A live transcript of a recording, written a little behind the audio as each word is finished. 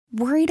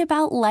Worried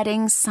about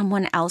letting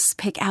someone else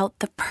pick out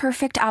the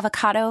perfect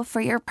avocado for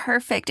your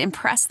perfect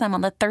impress them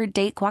on the third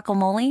date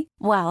guacamole?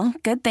 Well,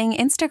 good thing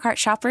Instacart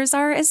shoppers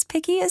are as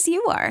picky as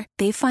you are.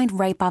 They find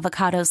ripe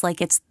avocados like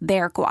it's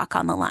their guac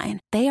on the line.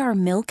 They are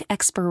milk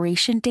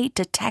expiration date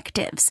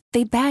detectives.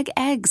 They bag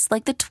eggs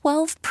like the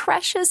 12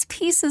 precious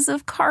pieces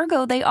of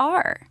cargo they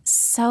are.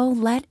 So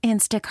let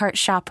Instacart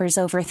shoppers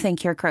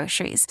overthink your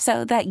groceries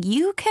so that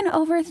you can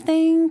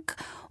overthink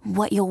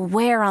what you'll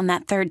wear on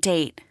that third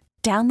date.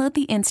 Download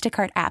the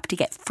Instacart app to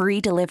get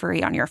free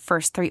delivery on your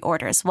first 3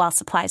 orders while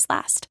supplies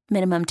last.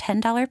 Minimum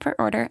 $10 per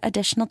order.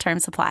 Additional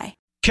terms apply.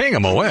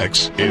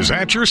 KMOX is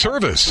at your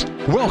service.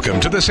 Welcome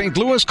to the St.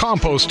 Louis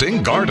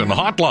Composting Garden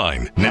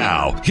Hotline.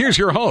 Now, here's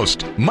your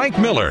host, Mike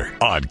Miller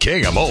on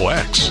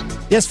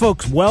KMOX. Yes,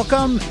 folks,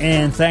 welcome,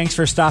 and thanks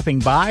for stopping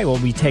by. We'll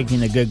be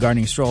taking a good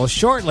gardening stroll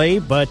shortly,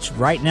 but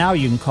right now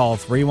you can call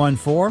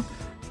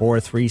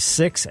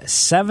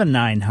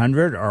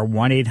 314-436-7900 or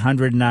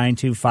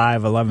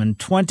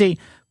 1-800-925-1120.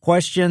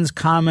 Questions,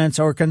 comments,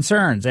 or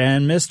concerns.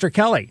 And Mr.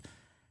 Kelly.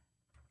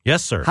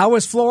 Yes, sir. How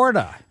was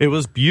Florida? It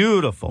was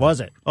beautiful.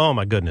 Was it? Oh,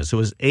 my goodness. It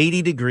was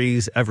 80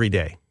 degrees every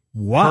day.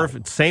 Wow.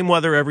 Perfect. Same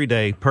weather every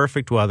day.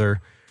 Perfect weather.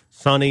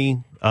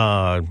 Sunny.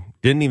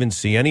 Didn't even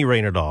see any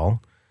rain at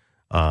all.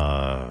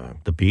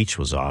 The beach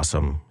was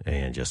awesome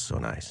and just so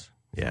nice.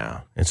 Yeah.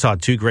 And saw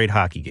 2 great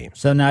hockey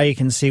games. So now you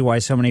can see why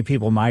so many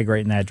people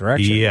migrate in that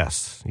direction.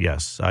 Yes.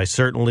 I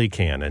certainly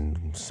can.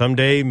 And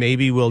someday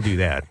maybe we'll do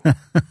that.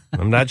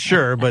 I'm not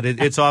sure, but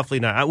it's awfully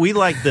nice. We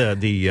like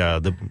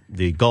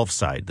the Gulf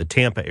side. The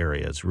Tampa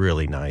area is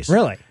really nice.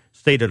 Really?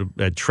 Stayed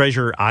at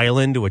Treasure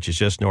Island, which is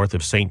just north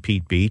of St.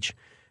 Pete Beach.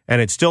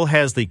 And it still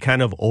has the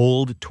kind of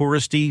old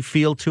touristy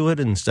feel to it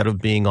instead of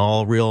being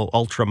all real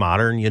ultra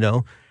modern, you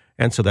know.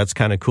 And so that's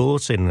kind of cool.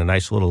 It's in a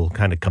nice little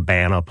kind of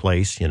cabana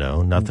place, you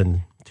know,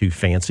 nothing too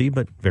fancy,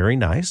 but very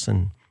nice.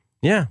 And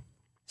yeah.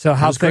 So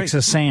how thick's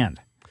the sand?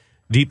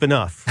 Deep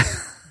enough.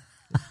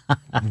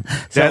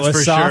 So it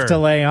was soft to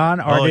lay on?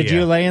 Or did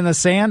you lay in the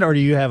sand, or do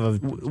you have a...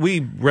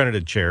 We rented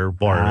a chair,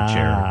 borrowed a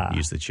chair,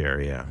 used the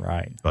chair, yeah.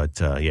 Right. But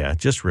yeah,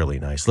 just really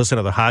nice. Listen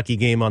to the hockey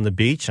game on the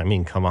beach. I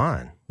mean, come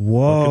on.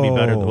 Whoa. What could be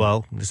better?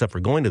 Well, except for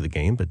going to the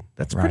game, but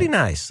that's pretty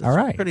nice. All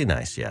right. Pretty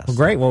nice, yes. Well,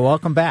 great. Well,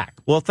 welcome back.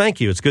 Well, thank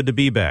you. It's good to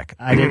be back.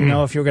 I didn't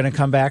know if you were going to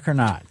come back or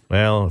not.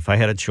 Well, if I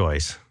had a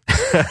choice.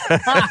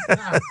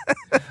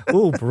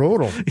 Ooh,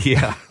 brutal.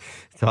 Yeah.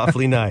 It's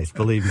awfully nice,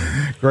 believe me.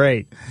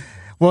 Great.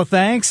 Well,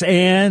 thanks.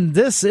 And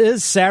this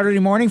is Saturday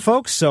morning,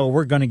 folks. So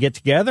we're going to get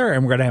together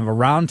and we're going to have a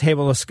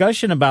roundtable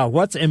discussion about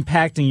what's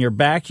impacting your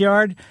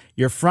backyard,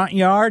 your front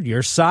yard,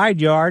 your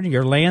side yard,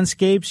 your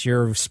landscapes,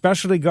 your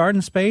specialty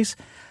garden space,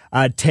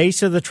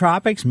 taste of the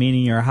tropics,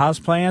 meaning your house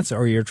plants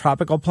or your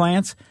tropical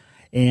plants.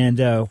 And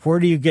where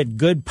do you get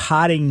good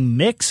potting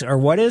mix, or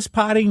what is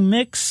potting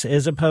mix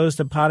as opposed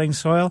to potting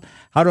soil?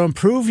 How to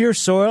improve your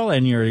soil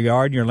and your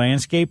yard, your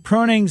landscape,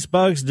 prunings,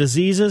 bugs,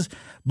 diseases.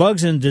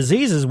 Bugs and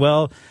diseases,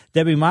 well,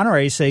 Debbie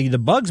Monterey say the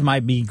bugs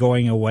might be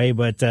going away,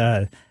 but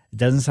it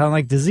doesn't sound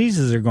like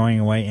diseases are going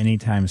away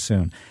anytime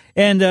soon.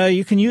 And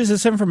you can use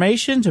this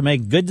information to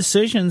make good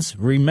decisions.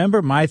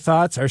 Remember, my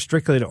thoughts are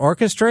strictly to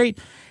orchestrate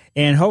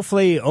and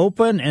hopefully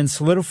open and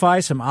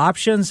solidify some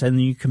options,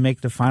 and you can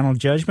make the final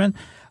judgment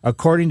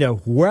according to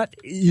what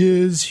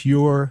is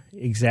your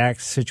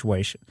exact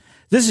situation.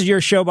 This is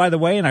your show, by the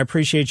way, and I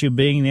appreciate you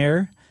being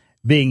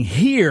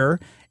here,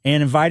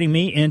 and inviting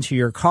me into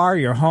your car,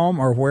 your home,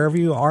 or wherever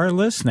you are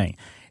listening.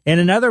 And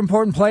another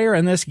important player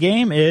in this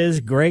game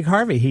is Greg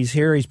Harvey. He's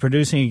here. He's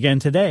producing again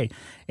today.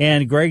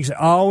 And Greg's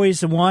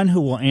always the one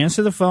who will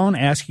answer the phone,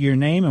 ask you your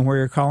name and where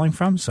you're calling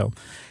from. So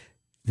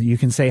you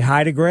can say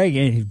hi to Greg,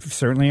 and he'd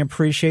certainly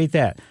appreciate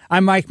that.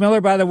 I'm Mike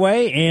Miller, by the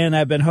way, and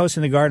I've been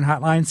hosting the Garden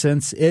Hotline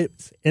since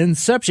its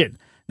inception,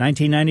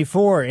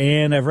 1994.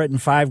 And I've written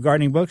 5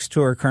 gardening books.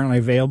 2 are currently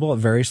available at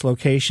various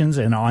locations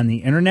and on the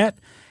Internet.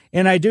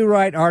 And I do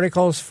write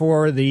articles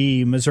for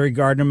the Missouri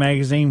Gardener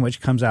magazine,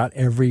 which comes out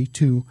every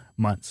 2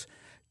 months.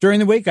 During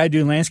the week, I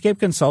do landscape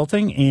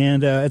consulting,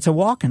 and it's a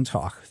walk and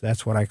talk.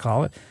 That's what I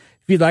call it.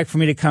 If you'd like for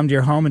me to come to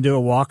your home and do a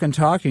walk and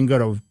talk, you can go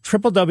to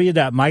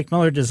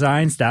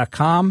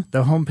www.mikemillerdesigns.com.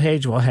 The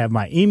homepage will have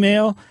my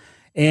email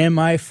and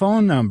my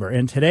phone number.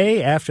 And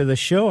today, after the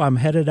show, I'm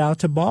headed out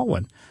to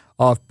Baldwin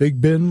off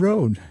Big Bend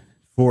Road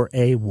for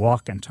a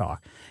walk and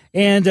talk.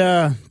 And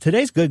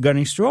today's Good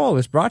Gardening Stroll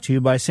is brought to you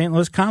by St.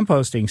 Louis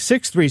Composting,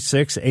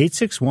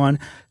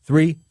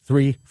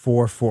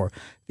 636-861-3344.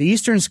 The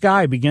eastern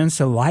sky begins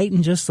to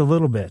lighten just a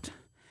little bit,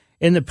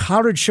 and the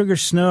powdered sugar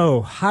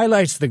snow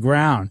highlights the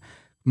ground.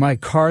 My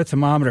car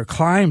thermometer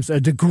climbs a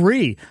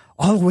degree,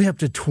 all the way up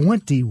to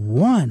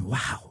 21.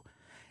 Wow.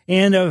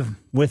 And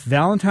with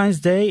Valentine's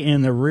Day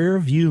in the rear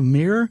view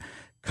mirror,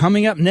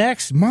 coming up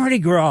next, Mardi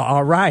Gras.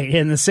 All right,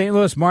 and the St.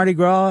 Louis Mardi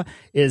Gras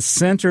is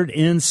centered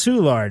in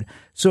Soulard.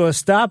 So a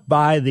stop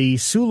by the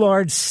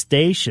Soulard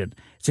Station.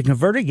 It's a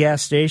converted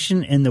gas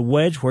station in the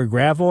wedge where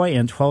Gravois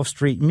and 12th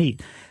Street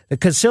meet. The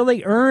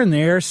Casilli urn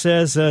there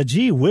says,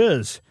 gee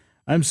whiz,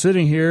 I'm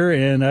sitting here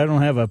and I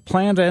don't have a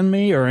plant in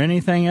me or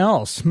anything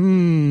else.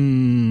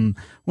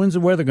 When's the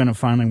weather going to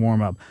finally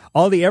warm up?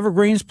 All the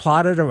evergreens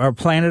plotted or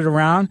planted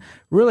around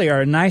really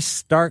are a nice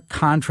stark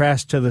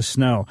contrast to the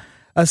snow.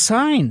 A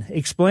sign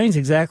explains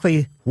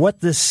exactly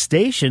what this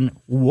station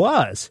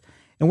was.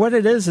 And what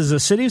it is the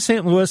city of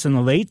St. Louis in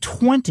the late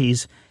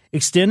 20s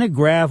extended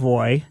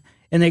Gravois,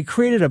 and they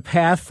created a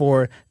path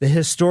for the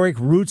historic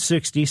Route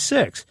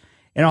 66.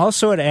 And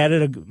also it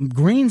added a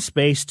green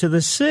space to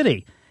the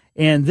city.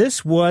 And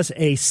this was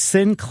a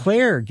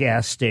Sinclair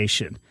gas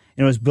station.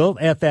 It was built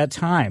at that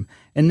time.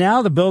 And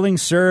now the building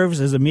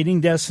serves as a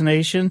meeting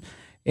destination.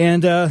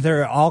 And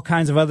there are all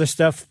kinds of other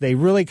stuff. They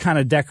really kind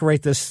of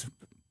decorate this,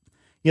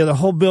 the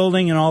whole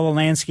building and all the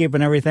landscape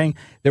and everything.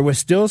 There was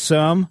still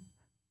some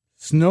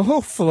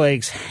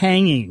snowflakes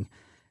hanging,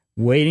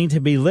 waiting to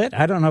be lit.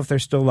 I don't know if they're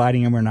still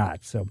lighting them or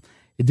not. So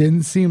it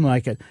didn't seem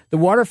like it. The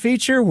water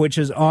feature, which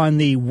is on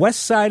the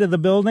west side of the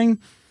building,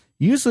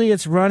 usually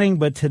it's running,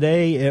 but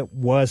today it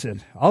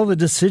wasn't. All the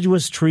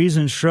deciduous trees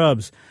and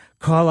shrubs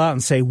call out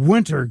and say,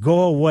 "Winter,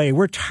 go away.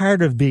 We're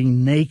tired of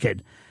being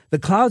naked." The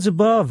clouds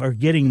above are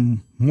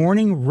getting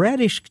morning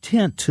reddish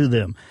tint to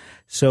them.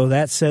 So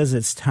that says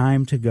it's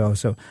time to go.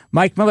 So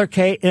Mike Miller,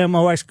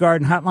 KMOX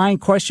Garden Hotline.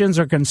 Questions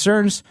or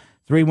concerns?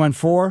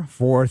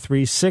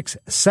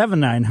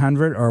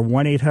 314-436-7900 or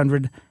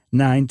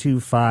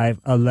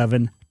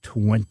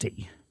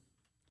 1-800-925-1120.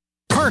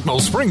 Cardinal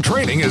spring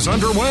training is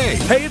underway.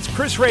 Hey, it's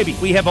Chris Raby.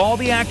 We have all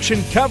the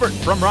action covered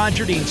from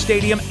Roger Dean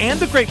Stadium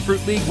and the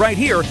Grapefruit League right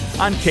here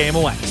on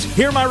KMOX.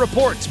 Hear my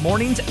reports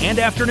mornings and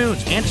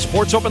afternoons and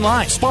Sports Open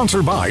Line.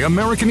 Sponsored by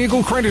American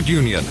Eagle Credit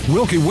Union,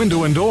 Wilkie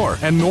Window and Door,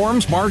 and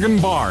Norm's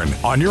Bargain Barn.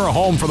 On your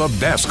home for the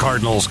best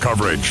Cardinals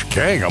coverage,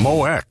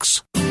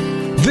 KMOX.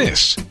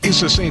 This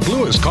is the St.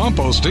 Louis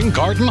Composting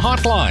Garden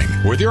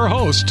Hotline with your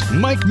host,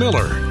 Mike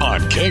Miller on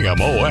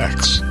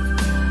KMOX.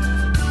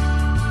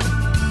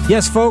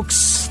 Yes,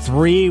 folks,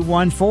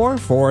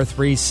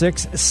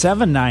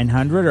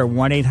 314-436-7900 or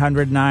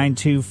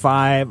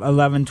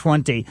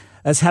 1-800-925-1120.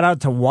 Let's head out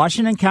to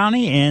Washington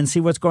County and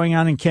see what's going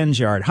on in Ken's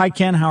yard. Hi,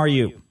 Ken. How are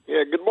you?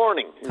 Yeah, good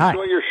morning. Hi.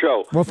 Enjoy your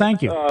show. Well,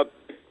 thank you.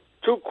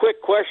 Two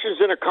quick questions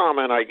and a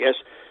comment, I guess.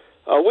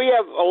 We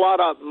have a lot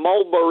of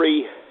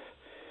mulberry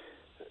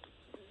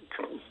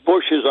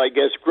bushes, I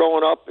guess,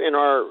 growing up in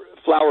our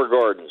flower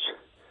gardens.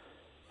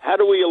 How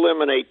do we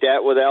eliminate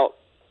that without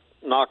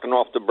knocking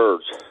off the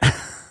birds?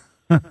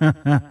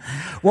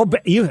 Well,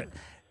 but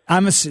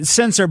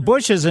since they're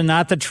bushes and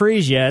not the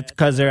trees yet,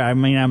 because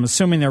I'm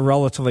assuming they're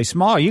relatively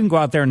small, you can go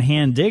out there and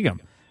hand dig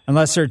them,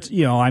 unless they're,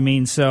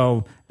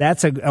 so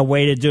that's a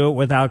way to do it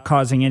without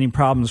causing any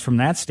problems from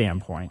that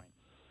standpoint.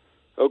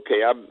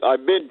 Okay,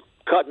 I've been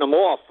cutting them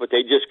off, but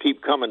they just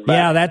keep coming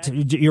back. Yeah,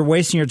 you're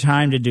wasting your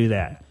time to do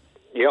that.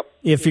 Yep.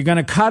 If you're going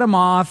to cut them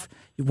off,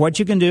 what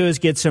you can do is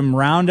get some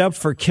Roundup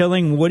for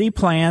killing woody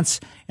plants,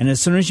 and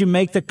as soon as you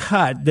make the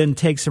cut, then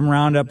take some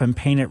Roundup and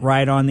paint it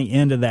right on the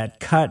end of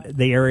that cut,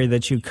 the area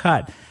that you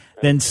cut.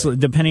 Then,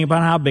 depending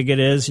upon how big it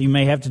is, you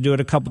may have to do it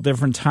a couple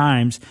different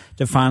times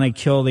to finally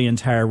kill the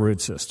entire root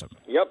system.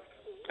 Yep.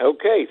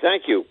 Okay,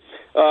 thank you.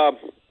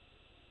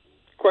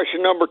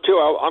 Question number two,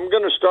 I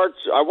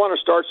want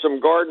to start some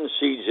garden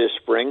seeds this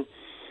spring,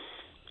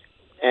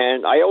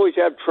 and I always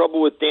have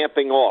trouble with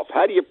damping off.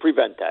 How do you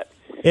prevent that?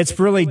 It's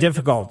really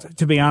difficult,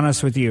 to be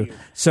honest with you.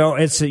 So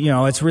it's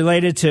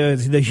related to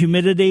the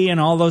humidity and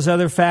all those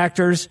other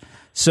factors.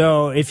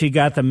 So if you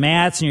got the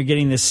mats and you're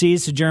getting the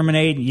seeds to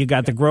germinate, you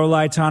got the grow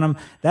lights on them,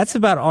 that's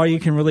about all you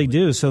can really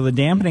do. So the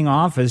dampening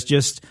off is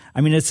just,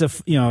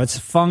 it's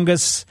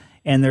fungus,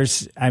 and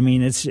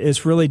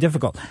it's really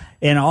difficult.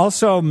 And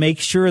also make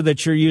sure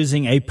that you're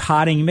using a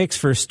potting mix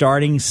for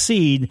starting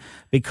seed,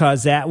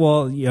 because that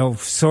will,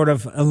 sort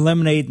of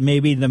eliminate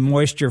maybe the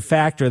moisture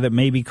factor that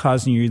may be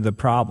causing you the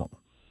problem.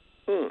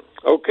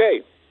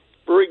 Okay,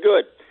 very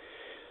good.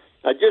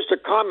 Just a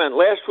comment.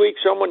 Last week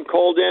someone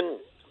called in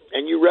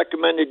and you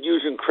recommended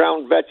using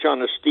Crown Vetch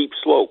on a steep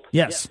slope.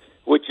 Yes.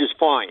 Which is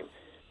fine.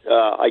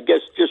 I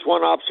guess just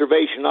one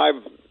observation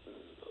I've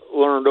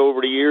learned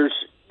over the years,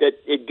 that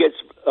it gets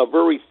a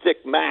very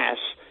thick mass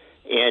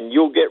and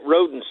you'll get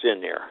rodents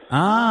in there.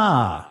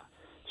 Ah.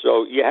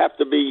 So you have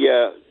to be,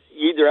 you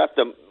either have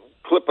to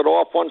clip it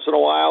off once in a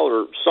while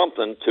or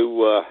something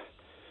to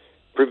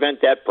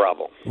prevent that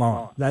problem.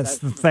 Well,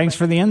 thanks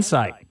for the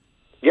insight.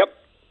 Yep.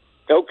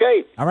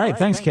 Okay. All right.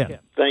 Thanks, Ken.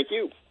 Thank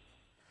you.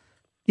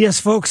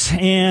 Yes, folks,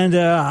 and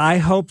I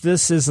hope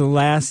this is the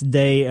last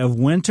day of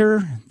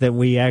winter, that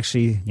we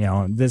actually,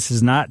 this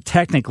is not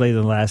technically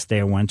the last day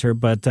of winter,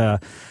 but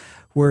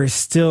we're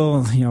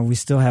still, we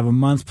still have a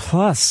month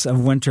plus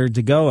of winter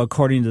to go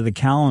according to the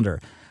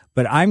calendar.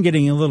 But I'm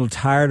getting a little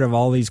tired of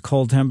all these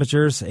cold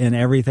temperatures and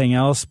everything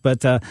else.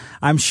 But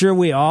I'm sure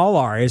we all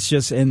are. It's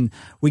just, and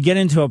we get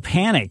into a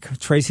panic.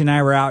 Tracy and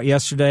I were out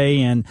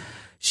yesterday, and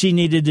she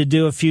needed to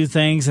do a few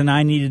things, and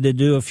I needed to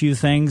do a few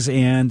things.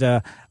 And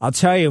I'll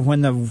tell you,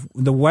 when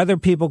the weather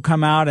people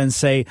come out and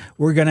say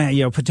we're going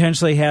to,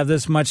 potentially have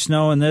this much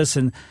snow and this,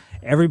 and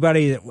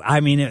everybody,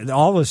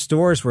 all the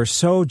stores were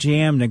so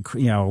jammed and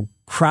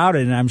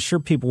crowded, and I'm sure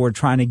people were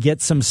trying to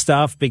get some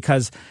stuff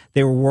because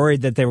they were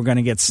worried that they were going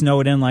to get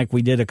snowed in like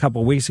we did a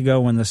couple of weeks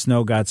ago when the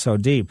snow got so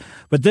deep.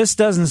 But this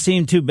doesn't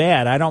seem too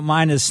bad. I don't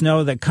mind the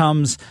snow that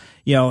comes,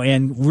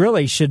 and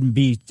really shouldn't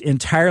be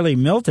entirely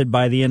melted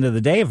by the end of the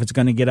day if it's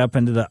going to get up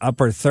into the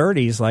upper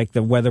 30s like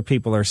the weather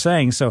people are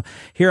saying. So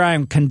here I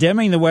am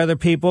condemning the weather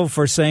people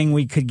for saying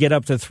we could get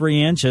up to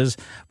 3 inches,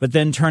 but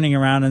then turning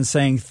around and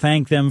saying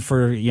thank them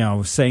for,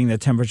 saying the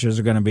temperatures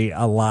are going to be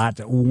a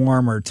lot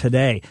warmer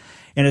today.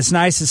 And it's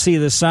nice to see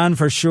the sun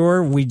for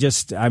sure.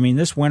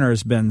 This winter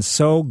has been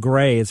so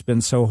gray. It's been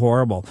so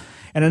horrible.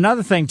 And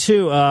another thing,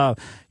 too,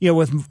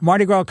 with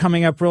Mardi Gras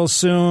coming up real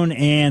soon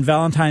and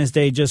Valentine's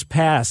Day just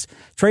passed,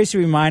 Tracy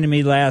reminded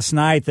me last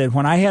night that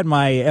when I had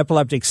my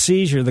epileptic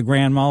seizure, the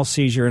grand mal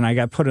seizure, and I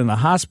got put in the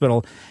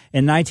hospital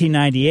in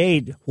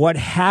 1998, what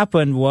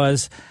happened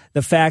was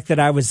the fact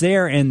that I was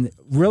there and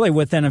really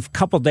within a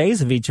couple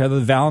days of each other,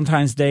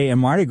 Valentine's Day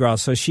and Mardi Gras.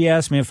 So she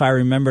asked me if I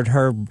remembered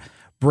her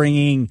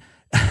bringing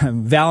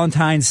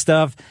Valentine's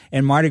stuff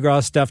and Mardi Gras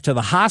stuff to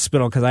the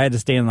hospital because I had to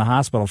stay in the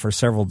hospital for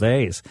several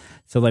days.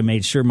 So they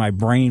made sure my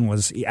brain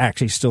was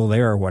actually still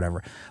there or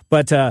whatever.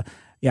 But,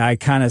 I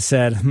kind of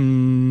said,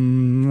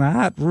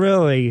 not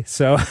really.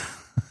 So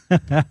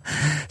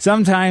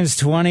sometimes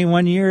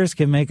 21 years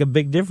can make a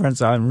big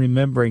difference on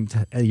remembering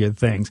your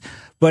things.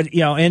 But,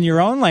 in your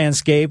own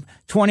landscape,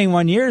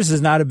 21 years is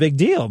not a big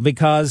deal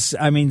because,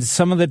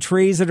 some of the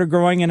trees that are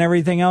growing and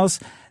everything else,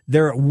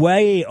 they're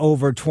way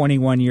over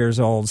 21 years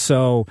old.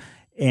 So,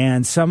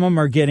 and some of them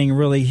are getting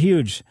really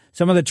huge.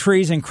 Some of the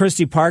trees in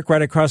Christie Park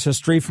right across the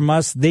street from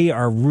us, they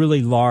are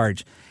really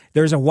large.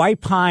 There's a white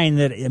pine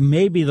that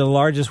may be the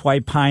largest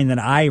white pine that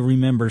I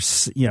remember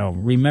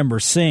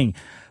seeing.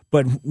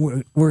 But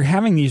we're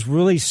having these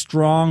really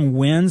strong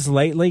winds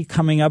lately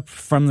coming up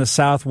from the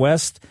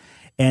southwest,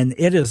 and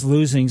it is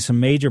losing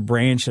some major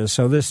branches.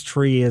 So this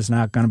tree is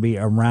not going to be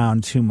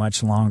around too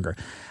much longer.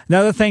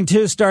 Another thing,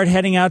 too, start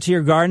heading out to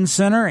your garden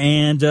center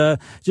and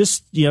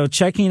just,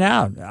 checking it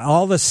out.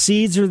 All the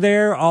seeds are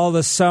there. All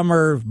the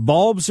summer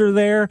bulbs are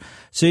there.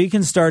 So you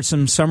can start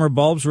some summer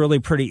bulbs really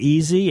pretty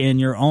easy in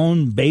your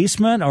own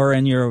basement or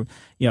in your,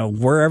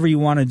 wherever you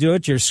want to do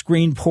it, your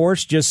screen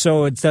porch, just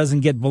so it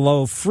doesn't get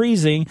below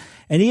freezing.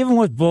 And even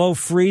with below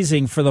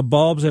freezing for the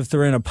bulbs, if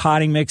they're in a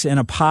potting mix in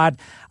a pot,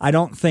 I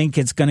don't think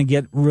it's going to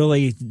get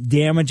really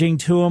damaging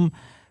to them.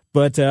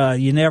 But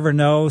you never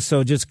know,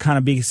 so just kind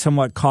of be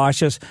somewhat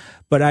cautious.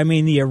 But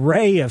the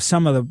array of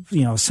some of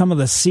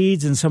the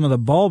seeds and some of the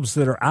bulbs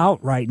that are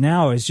out right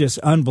now is just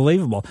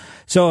unbelievable.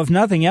 So if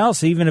nothing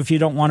else, even if you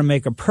don't want to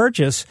make a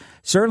purchase,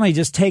 certainly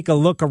just take a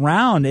look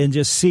around and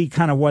just see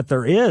kind of what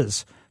there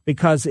is,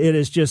 because it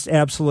is just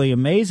absolutely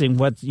amazing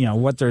what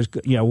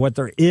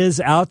there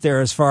is out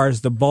there as far as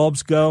the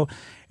bulbs go.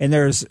 And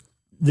there's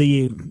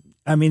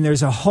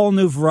a whole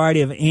new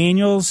variety of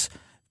annuals.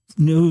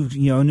 New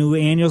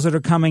annuals that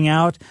are coming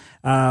out.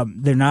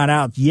 They're not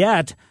out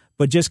yet,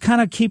 but just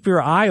kind of keep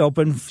your eye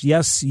open.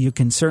 Yes, you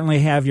can certainly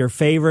have your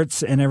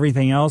favorites and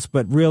everything else,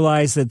 but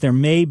realize that there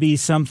may be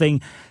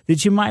something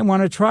that you might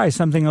want to try,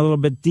 something a little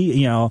bit,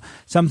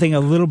 something a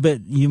little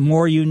bit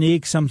more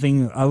unique,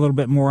 something a little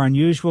bit more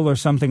unusual, or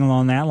something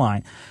along that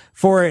line.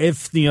 For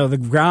if, the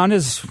ground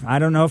is, I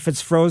don't know if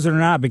it's frozen or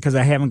not because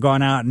I haven't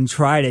gone out and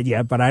tried it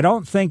yet, but I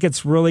don't think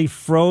it's really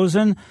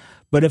frozen.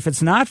 But if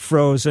it's not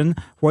frozen,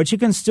 what you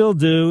can still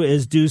do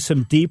is do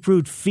some deep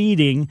root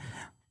feeding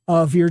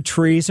of your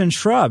trees and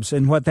shrubs.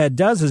 And what that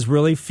does is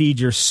really feed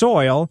your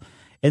soil,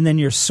 and then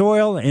your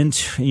soil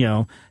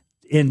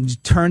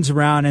turns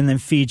around and then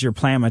feeds your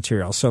plant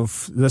material. So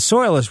the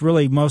soil is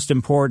really most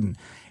important.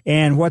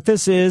 And what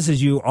this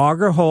is you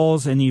auger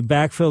holes and you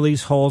backfill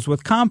these holes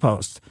with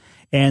compost.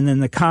 And then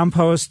the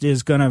compost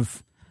is going to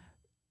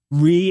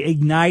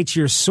reignite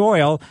your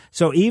soil.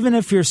 So even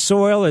if your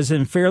soil is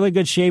in fairly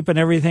good shape and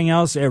everything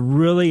else, it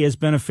really is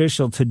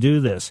beneficial to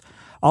do this.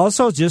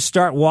 Also, just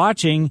start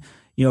watching,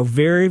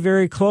 very,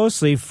 very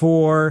closely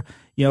for,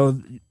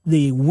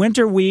 the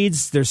winter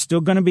weeds. They're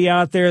still going to be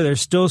out there. They're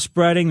still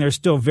spreading. They're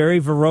still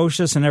very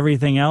ferocious and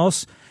everything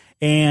else.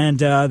 And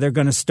they're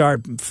going to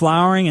start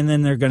flowering, and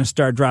then they're going to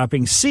start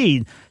dropping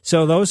seed.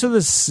 So those are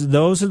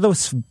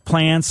the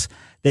plants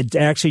that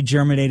actually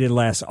germinated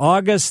last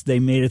August. They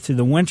made it through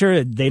the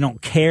winter. They don't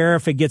care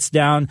if it gets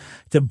down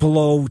to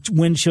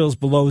wind chills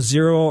below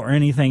zero or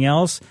anything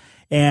else.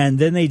 And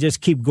then they just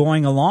keep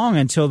going along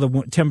until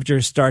the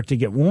temperatures start to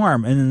get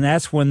warm. And then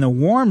that's when the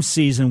warm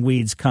season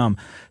weeds come.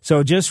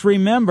 So just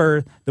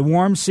remember the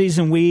warm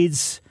season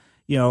weeds,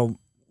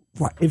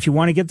 if you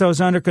want to get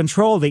those under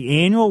control,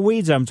 the annual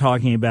weeds I'm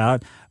talking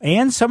about,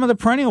 and some of the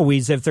perennial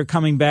weeds, if they're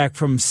coming back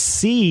from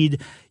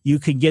seed, you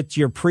can get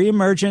your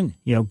pre-emergent,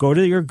 go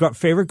to your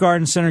favorite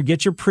garden center,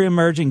 get your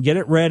pre-emergent, get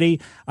it ready,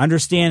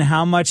 understand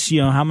how much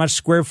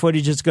square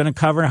footage it's going to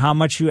cover, how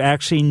much you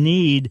actually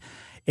need.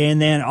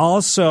 And then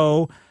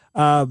also,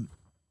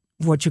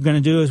 what you're going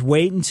to do is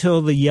wait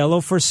until the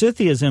yellow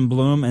forsythia is in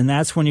bloom, and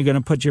that's when you're going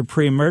to put your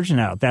pre-emergent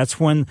out. That's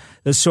when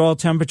the soil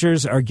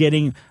temperatures are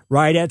getting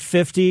right at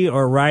 50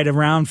 or right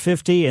around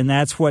 50, and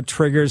that's what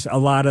triggers a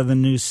lot of the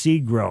new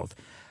seed growth.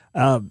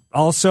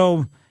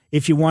 Also,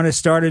 if you want to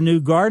start a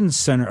new garden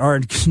center or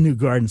a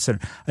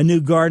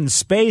new garden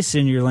space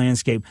in your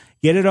landscape,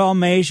 get it all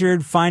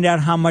measured, find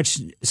out how much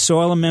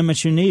soil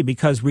amendments you need,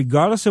 because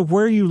regardless of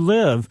where you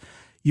live,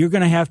 you're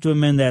going to have to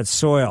amend that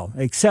soil,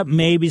 except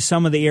maybe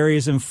some of the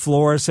areas in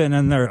Florissant,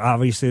 and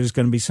there's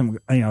going to be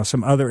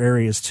some other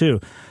areas too.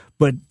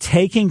 But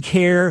taking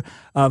care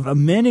of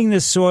amending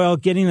the soil,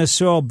 getting the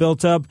soil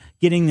built up,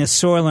 getting the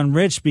soil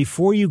enriched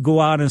before you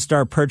go out and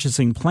start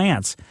purchasing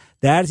plants.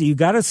 That you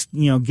got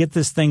to get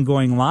this thing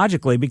going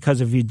logically,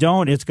 because if you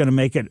don't, it's going to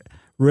make it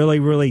really,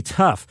 really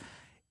tough.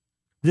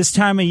 This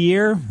time of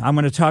year, I'm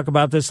going to talk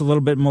about this a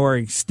little bit more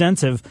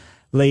extensively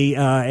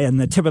in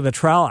the tip of the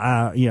trowel,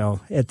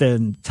 at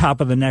the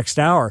top of the next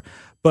hour.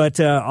 But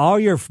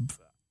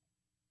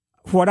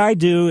what I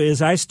do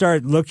is I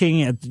start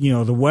looking at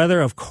the weather,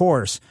 of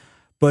course.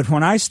 But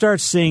when I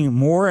start seeing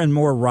more and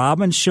more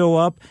robins show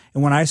up,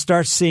 and when I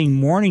start seeing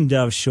mourning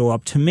doves show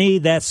up, to me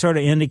that sort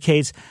of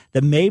indicates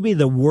that maybe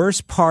the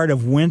worst part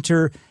of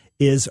winter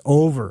is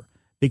over,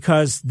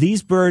 because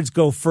these birds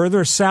go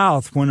further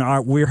south when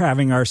we're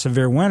having our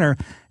severe winter.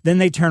 Then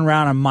they turn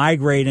around and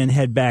migrate and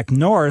head back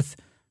north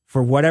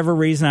for whatever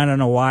reason. I don't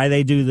know why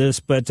they do this,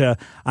 but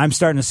I'm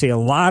starting to see a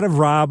lot of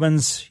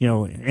robins,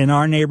 in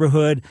our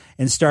neighborhood,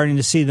 and starting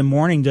to see the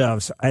mourning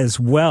doves as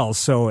well.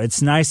 So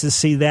it's nice to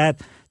see that.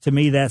 To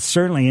me, that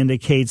certainly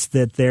indicates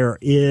that there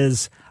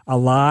is a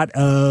lot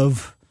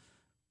of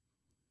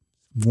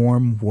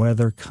warm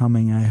weather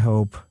coming, I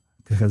hope,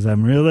 because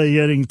I'm really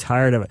getting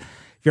tired of it.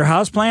 If your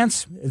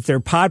houseplants, if they're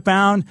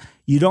pot-bound,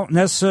 you don't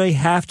necessarily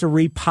have to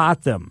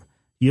repot them.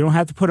 You don't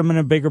have to put them in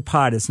a bigger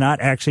pot. It's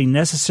not actually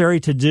necessary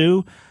to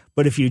do,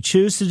 but if you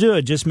choose to do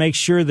it, just make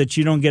sure that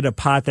you don't get a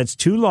pot that's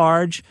too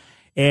large,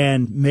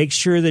 and make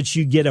sure that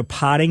you get a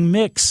potting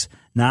mix,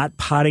 not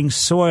potting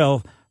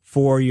soil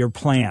for your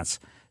plants.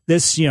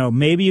 This,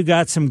 maybe you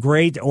got some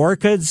great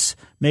orchids,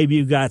 maybe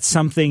you got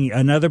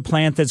another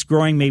plant that's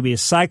growing, maybe a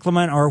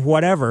cyclamen or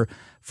whatever,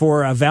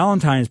 for a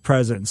Valentine's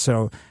present.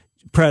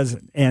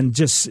 And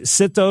just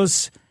sit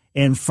those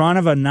in front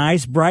of a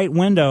nice bright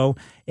window.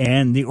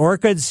 And the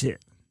orchids,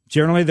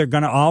 generally they're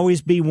going to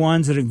always be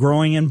ones that are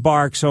growing in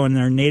bark. So in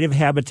their native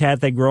habitat,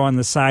 they grow on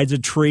the sides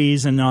of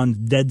trees and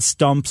on dead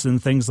stumps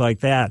and things like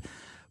that.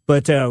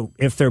 But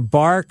if they're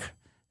bark,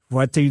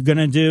 what they're going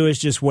to do is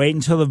just wait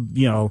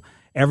until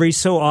every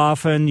so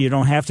often. You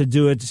don't have to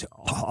do it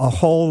a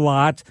whole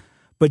lot,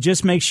 but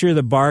just make sure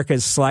the bark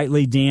is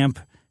slightly damp.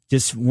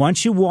 Just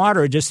once you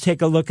water, just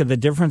take a look at the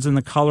difference in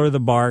the color of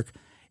the bark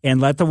and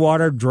let the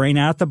water drain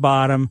out the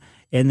bottom,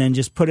 and then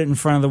just put it in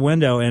front of the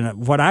window.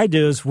 And what I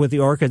do is, with the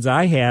orchids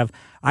I have,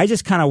 I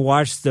just kind of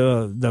watch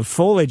the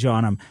foliage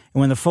on them.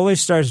 And when the foliage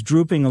starts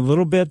drooping a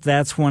little bit,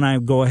 that's when I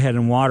go ahead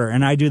and water.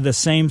 And I do the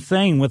same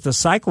thing with the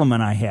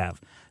cyclamen I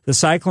have. The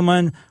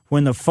cyclamen,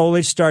 when the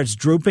foliage starts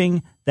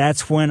drooping,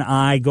 that's when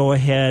I go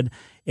ahead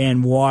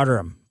and water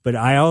them. But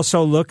I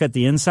also look at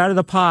the inside of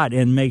the pot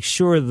and make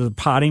sure that the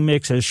potting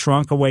mix has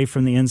shrunk away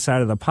from the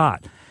inside of the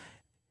pot.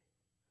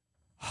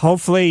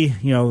 Hopefully,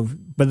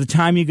 by the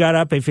time you got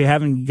up, if you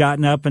haven't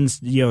gotten up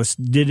and,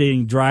 did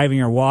any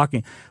driving or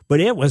walking, but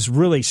it was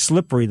really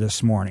slippery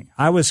this morning.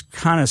 I was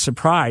kind of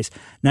surprised.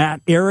 Now,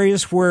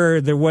 areas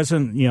where there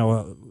wasn't,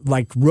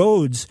 like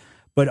roads,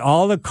 but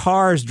all the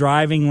cars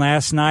driving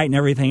last night and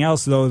everything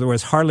else, though there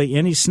was hardly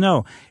any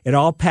snow, it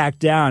all packed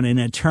down and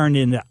it turned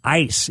into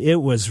ice.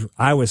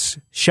 I was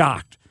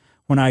shocked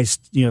when I,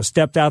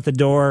 stepped out the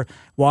door,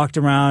 walked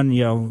around.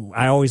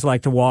 I always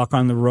like to walk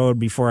on the road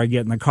before I get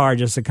in the car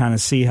just to kind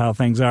of see how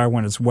things are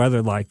when it's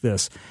weathered like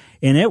this.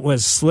 And it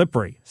was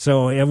slippery.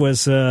 So it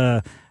was,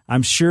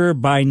 I'm sure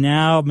by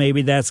now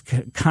maybe that's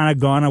kind of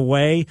gone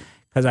away,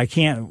 because I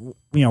can't,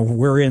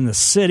 we're in the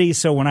city,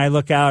 so when I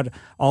look out,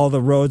 all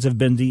the roads have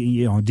been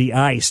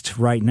de-iced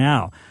right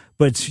now.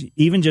 But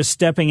even just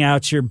stepping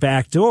out your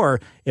back door,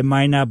 it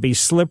might not be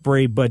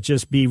slippery, but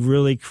just be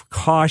really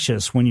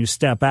cautious when you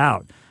step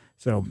out.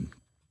 So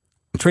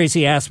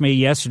Tracy asked me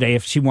yesterday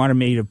if she wanted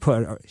me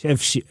to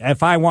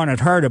if I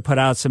wanted her to put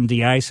out some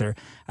de-icer.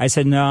 I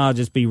said, no, I'll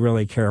just be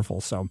really careful.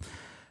 So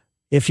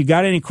if you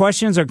got any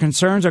questions or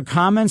concerns or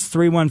comments,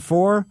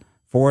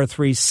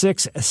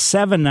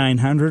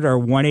 314-436-7900 or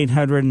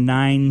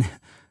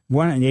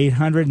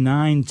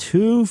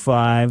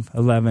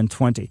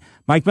 1-800-925-1120.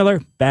 Mike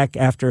Miller, back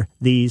after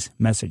these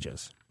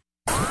messages.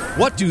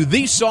 What do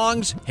these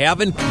songs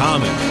have in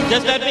common?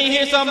 Just let me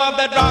hear some of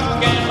that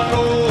rock and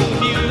roll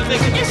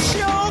music. It's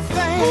your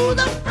thing. Ooh,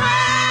 the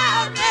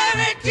proud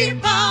Mary,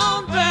 keep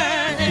on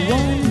burning.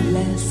 One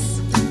less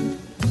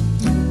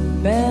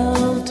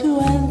bell to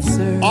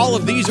answer. All of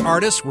of these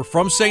artists were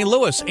from St.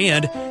 Louis,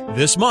 and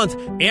this month,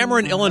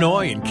 Ameren,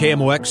 Illinois and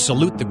KMOX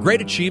salute the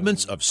great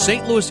achievements of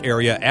St. Louis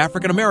area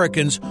African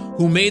Americans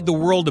who made the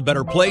world a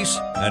better place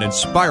and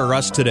inspire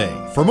us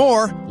today. For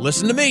more,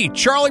 listen to me,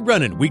 Charlie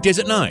Brennan, weekdays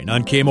at 9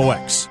 on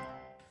KMOX.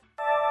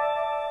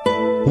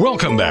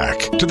 Welcome back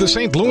to the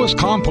St. Louis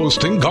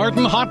Composting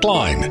Garden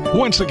Hotline.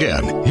 Once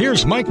again,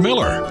 here's Mike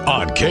Miller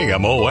on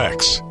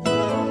KMOX.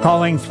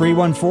 Calling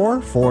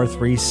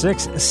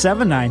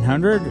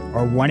 314-436-7900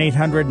 or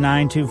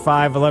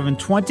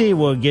 1-800-925-1120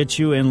 will get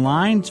you in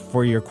line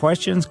for your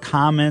questions,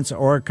 comments,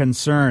 or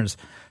concerns.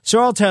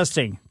 Soil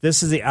testing.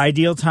 This is the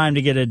ideal time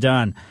to get it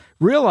done.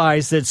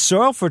 Realize that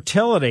soil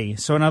fertility,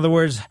 so in other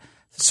words,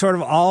 sort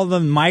of all the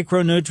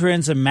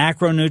micronutrients and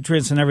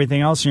macronutrients and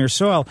everything else in your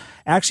soil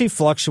actually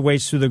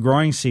fluctuates through the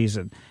growing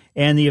season.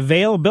 And the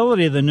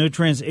availability of the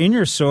nutrients in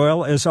your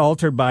soil is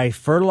altered by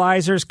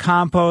fertilizers,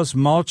 compost,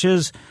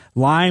 mulches,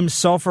 lime,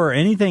 sulfur, or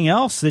anything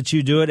else that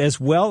you do it, as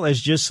well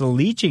as just the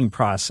leaching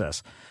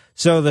process.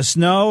 So the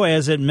snow,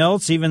 as it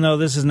melts, even though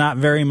this is not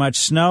very much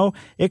snow,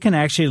 it can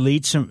actually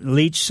leach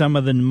some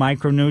of the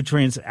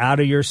micronutrients out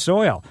of your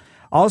soil.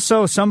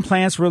 Also, some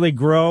plants really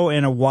grow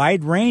in a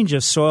wide range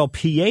of soil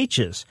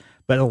pHs,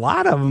 but a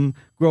lot of them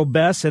grow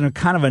best in a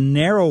kind of a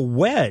narrow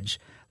wedge,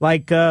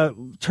 like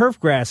turf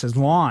grasses,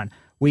 lawn.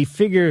 We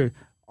figure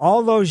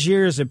all those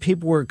years that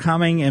people were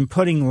coming and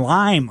putting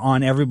lime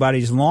on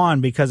everybody's lawn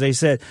because they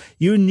said,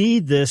 you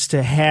need this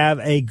to have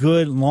a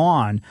good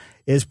lawn,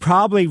 is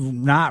probably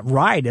not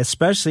right,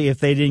 especially if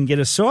they didn't get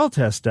a soil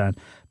test done.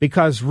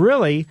 Because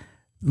really,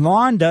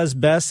 lawn does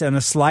best in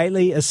a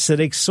slightly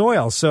acidic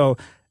soil. So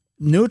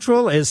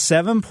neutral is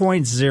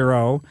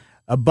 7.0.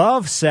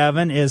 Above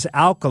 7 is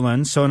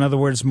alkaline, so in other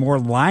words, more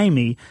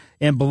limey.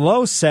 And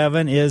below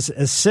 7 is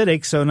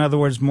acidic, so in other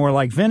words, more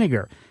like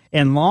vinegar.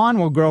 And lawn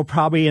will grow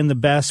probably in the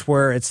best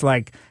where it's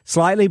like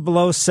slightly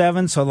below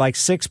 7, so like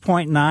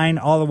 6.9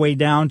 all the way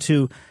down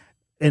to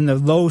in the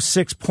low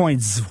 6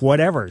 points,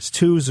 whatever, it's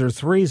 2s or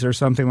 3s or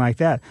something like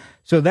that.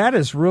 So that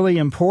is really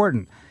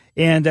important.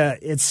 And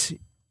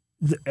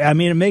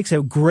it makes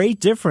a great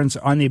difference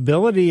on the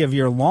ability of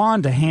your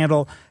lawn to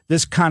handle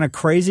this kind of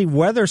crazy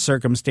weather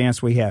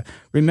circumstance we have.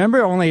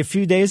 Remember only a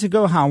few days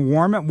ago how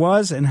warm it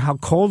was and how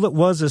cold it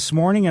was this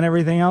morning and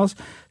everything else?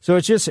 So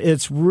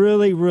it's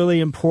really,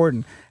 really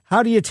important.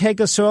 How do you take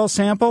a soil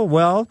sample?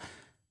 Well,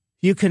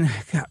 you can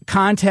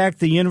contact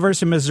the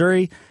University of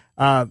Missouri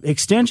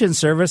Extension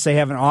Service. They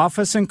have an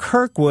office in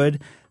Kirkwood.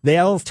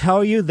 They'll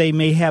tell you they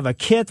may have a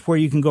kit where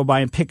you can go by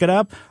and pick it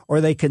up,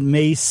 or they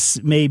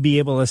may be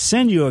able to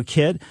send you a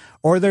kit,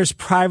 or there's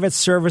private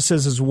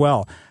services as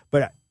well.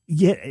 But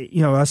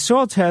a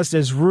soil test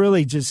is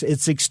really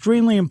it's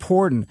extremely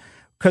important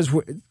because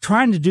we're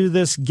trying to do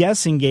this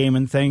guessing game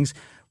and things.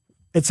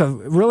 It's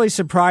really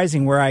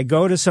surprising where I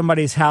go to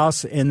somebody's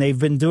house and they've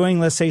been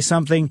doing, let's say,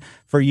 something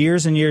for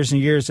years and years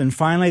and years, and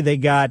finally they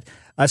got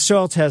a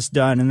soil test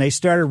done, and they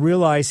started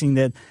realizing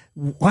that,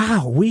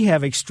 wow, we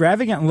have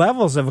extravagant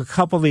levels of a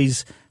couple of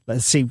these,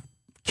 let's see,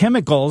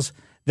 chemicals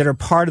that are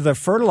part of the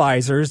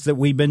fertilizers that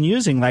we've been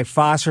using, like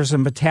phosphorus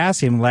and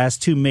potassium,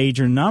 last two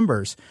major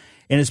numbers.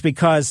 And it's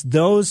because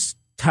those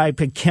type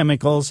of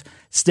chemicals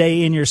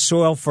stay in your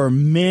soil for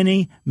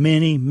many,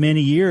 many,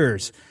 many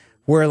years,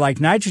 where like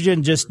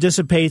nitrogen just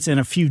dissipates in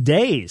a few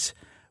days,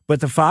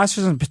 but the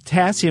phosphorus and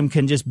potassium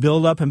can just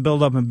build up and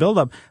build up and build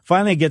up.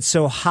 Finally, it gets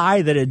so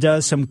high that it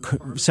does some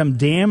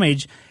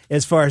damage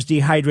as far as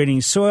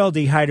dehydrating soil,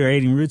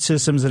 dehydrating root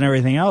systems, and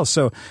everything else.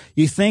 So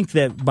you think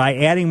that by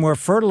adding more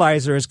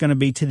fertilizer is going to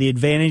be to the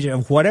advantage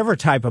of whatever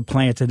type of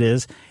plant it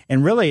is,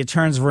 and really it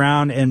turns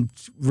around and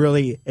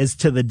really is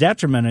to the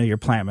detriment of your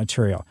plant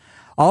material.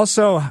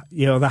 Also,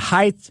 the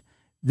height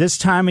this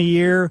time of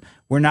year,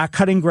 we're not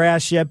cutting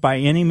grass yet by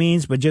any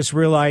means, but just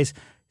realize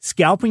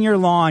scalping your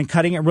lawn,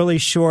 cutting it really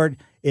short,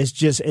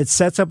 it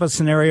sets up a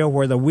scenario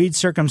where the weed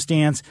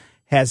circumstance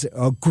has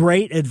a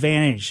great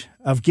advantage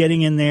of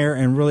getting in there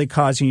and really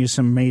causing you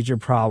some major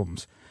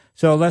problems.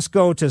 So let's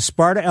go to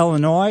Sparta,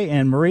 Illinois.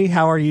 And Marie,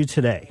 how are you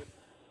today?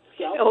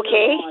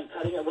 Okay.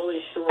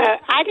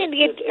 I didn't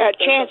get a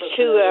chance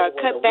to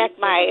cut back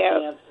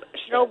my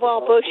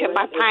snowball bush and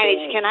my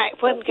peonies.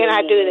 When can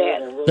I do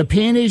that? The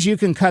peonies, you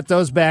can cut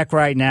those back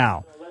right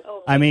now.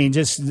 I mean,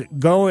 just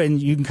go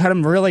and you can cut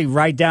them really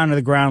right down to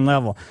the ground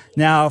level.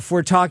 Now, if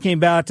we're talking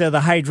about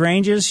the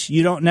hydrangeas,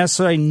 you don't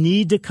necessarily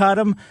need to cut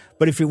them,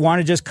 but if you want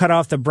to just cut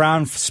off the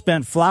brown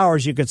spent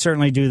flowers, you could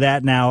certainly do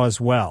that now as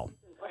well.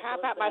 How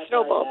about my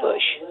snowball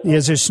bush?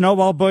 Is a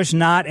snowball bush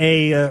not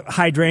a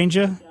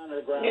hydrangea?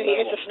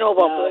 It's a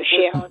snowball bush,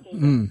 yeah.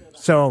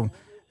 So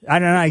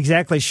I'm not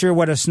exactly sure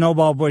what a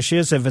snowball bush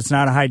is if it's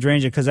not a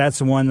hydrangea, because that's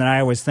the one that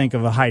I always think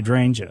of a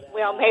hydrangea.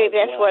 Well, maybe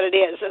that's what it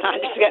is, and I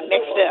just got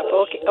mixed up.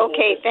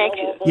 Okay, thank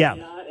you. Yeah.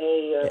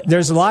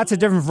 There's lots of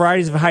different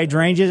varieties of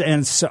hydrangeas,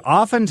 and so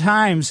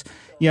oftentimes,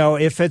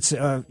 if it's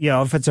a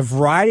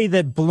variety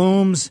that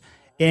blooms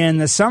in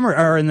the summer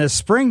or in the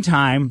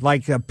springtime,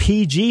 like a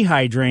PG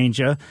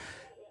hydrangea,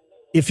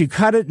 if you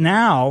cut it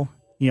now,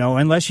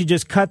 unless you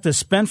just cut the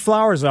spent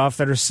flowers off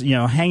that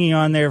are, hanging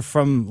on there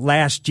from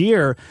last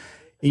year,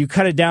 you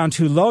cut it down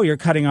too low, you're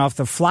cutting off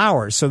the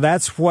flowers. So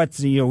that's what,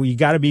 you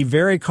got to be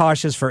very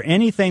cautious for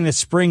anything that's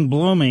spring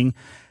blooming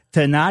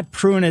to not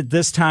prune it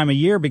this time of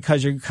year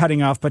because you're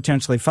cutting off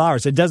potentially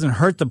flowers. It doesn't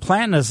hurt the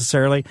plant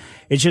necessarily.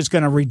 It's just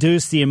going to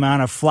reduce the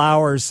amount of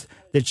flowers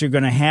that you're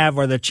going to have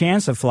or the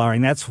chance of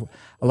flowering. That's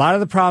a lot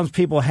of the problems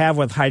people have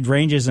with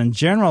hydrangeas in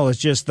general is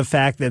just the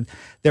fact that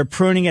they're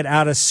pruning it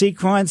out of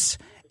sequence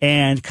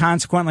and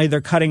consequently they're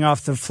cutting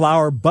off the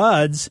flower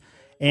buds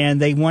and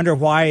they wonder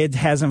why it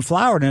hasn't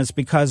flowered, and it's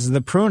because of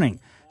the pruning.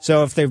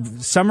 So if they're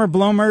summer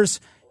bloomers,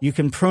 you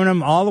can prune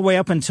them all the way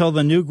up until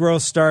the new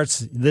growth starts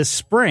this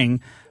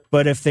spring.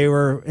 But if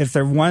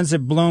they're ones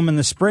that bloom in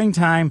the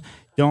springtime,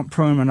 don't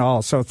prune them at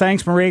all. So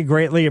thanks, Marie.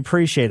 Greatly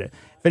appreciate it.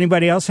 If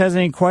anybody else has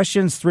any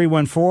questions,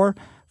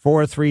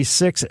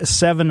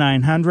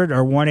 314-436-7900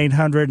 or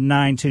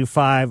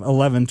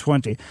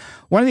 1-800-925-1120.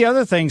 One of the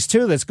other things,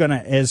 too, is going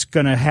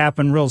to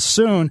happen real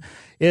soon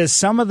is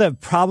some of the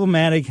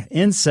problematic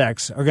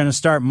insects are going to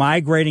start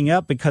migrating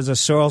up because the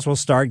soils will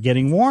start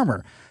getting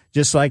warmer.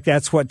 Just like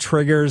that's what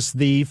triggers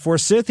the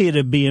forsythia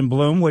to be in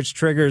bloom, which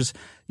triggers,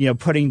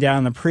 putting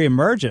down the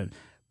pre-emergent.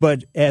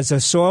 But as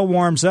the soil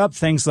warms up,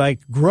 things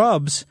like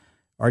grubs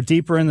are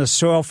deeper in the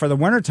soil for the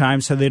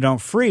wintertime so they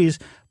don't freeze,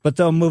 but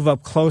they'll move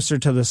up closer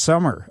to the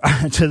summer,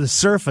 to the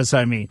surface,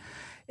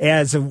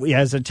 as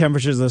the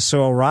temperatures of the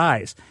soil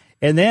rise.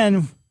 And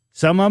then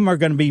some of them are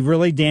going to be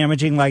really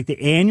damaging, like the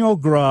annual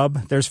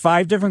grub. There's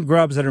 5 different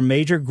grubs that are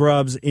major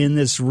grubs in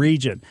this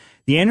region.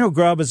 The annual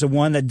grub is the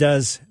one that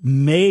does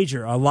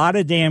a lot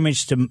of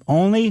damage to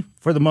only,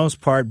 for the most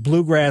part,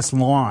 bluegrass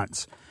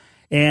lawns.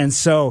 And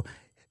so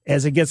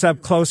as it gets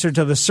up closer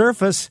to the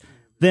surface,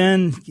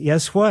 then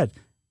guess what?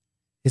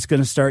 It's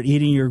going to start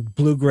eating your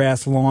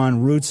bluegrass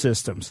lawn root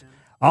systems.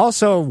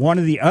 Also, one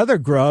of the other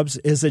grubs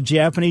is the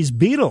Japanese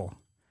beetle.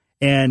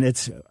 And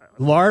it's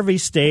larvae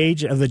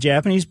stage of the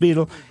Japanese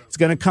beetle. It's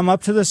going to come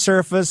up to the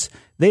surface.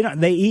 They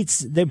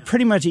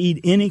pretty much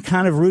eat any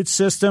kind of root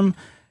system.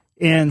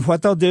 And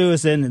what they'll do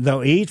is then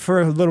they'll eat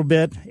for a little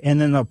bit, and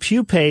then they'll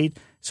pupate.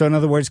 So in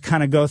other words,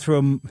 kind of go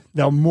through,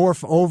 they'll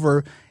morph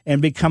over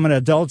and become an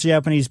adult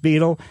Japanese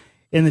beetle.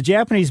 In the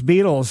Japanese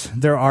beetles,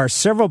 there are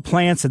several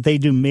plants that they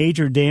do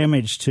major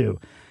damage to.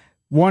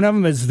 One of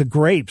them is the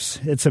grapes.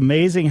 It's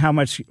amazing how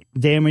much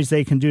damage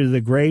they can do to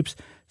the grapes.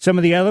 Some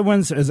of the other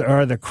ones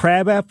are the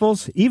crab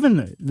apples,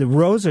 even the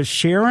Rose of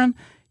Sharon.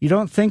 You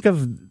don't think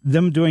of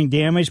them doing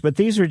damage, but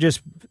these are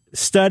just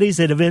studies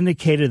that have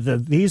indicated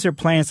that these are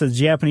plants that the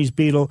Japanese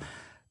beetle,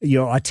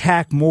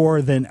 attack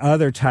more than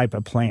other type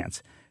of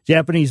plants.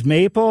 Japanese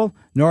maple,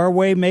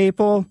 Norway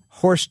maple,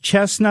 horse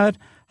chestnut,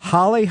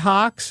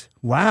 hollyhocks.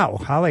 Wow,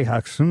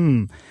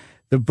 hollyhocks.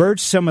 The birch,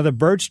 some of the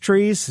birch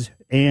trees,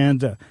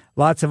 and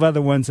lots of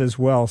other ones as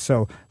well.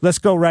 So let's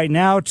go right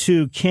now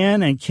to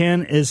Ken, and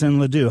Ken is in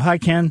Ladue. Hi,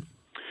 Ken.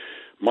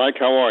 Mike,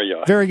 how are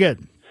you? Very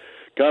good.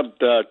 Got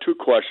 2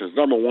 questions.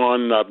 Number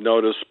one, I've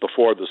noticed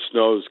before the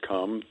snows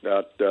come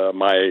that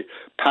my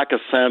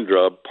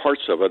Pachysandra,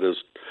 parts of it is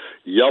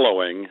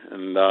yellowing,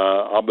 and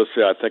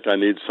obviously I think I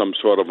need some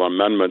sort of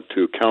amendment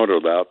to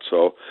counter that.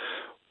 So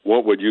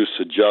what would you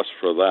suggest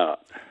for that?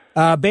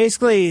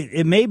 Basically,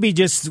 it may be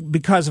just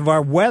because of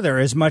our weather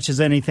as much as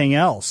anything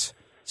else.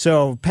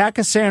 So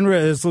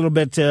Pachysandra is a little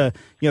bit,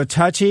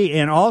 touchy,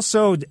 and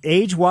also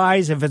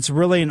age-wise, if it's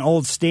really an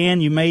old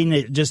stand, you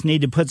may just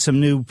need to put some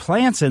new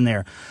plants in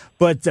there.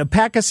 But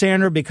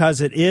Pachysandra,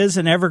 because it is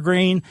an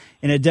evergreen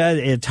and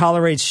it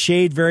tolerates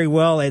shade very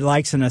well, it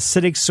likes an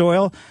acidic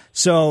soil.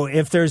 So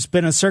if there's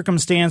been a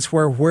circumstance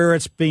where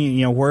it's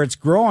being, where it's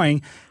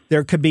growing,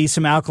 there could be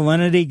some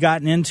alkalinity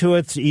gotten into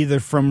it, either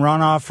from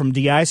runoff from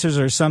de-icers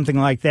or something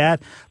like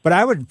that. But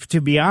I would,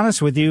 to be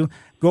honest with you,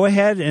 go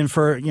ahead and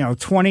for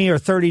 $20 or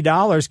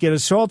 $30, get a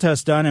soil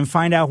test done and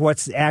find out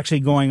what's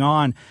actually going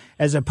on,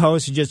 as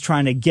opposed to just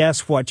trying to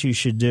guess what you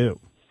should do.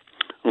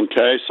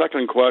 Okay.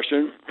 Second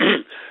question,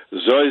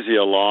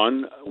 zoysia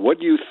lawn. What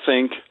do you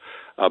think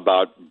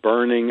about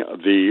burning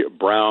the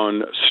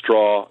brown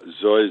straw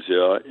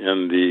zoysia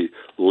in the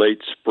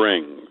late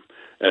spring,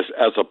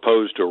 as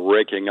opposed to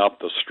raking up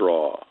the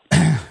straw?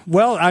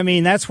 Well, I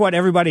mean, that's what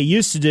everybody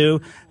used to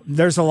do.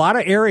 There's a lot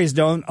of areas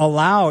don't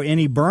allow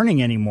any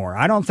burning anymore.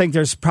 I don't think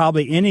there's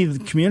probably any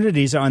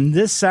communities on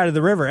this side of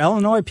the river.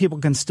 Illinois people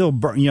can still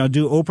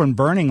do open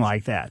burning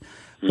like that.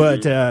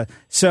 But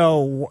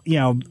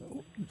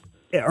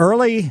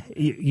early,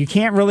 you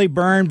can't really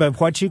burn, but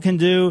what you can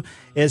do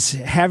is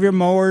have your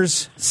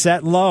mowers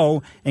set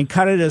low and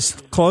cut it as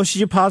close as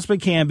you possibly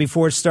can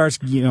before it starts,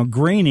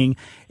 greening,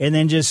 and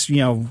then just,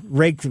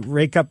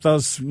 rake up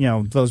those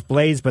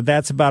blades, but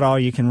that's about all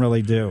you can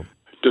really do.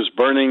 Does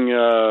burning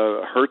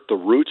hurt the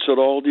roots at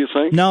all, do you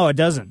think? No, it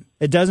doesn't.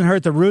 It doesn't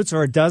hurt the roots,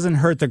 or it doesn't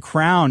hurt the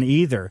crown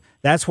either.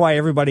 That's why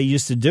everybody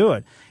used to do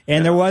it.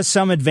 And there was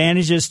some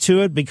advantages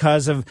to it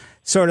because of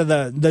sort of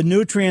the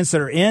nutrients that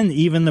are in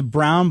even the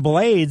brown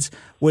blades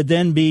would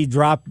then be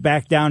dropped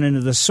back down into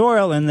the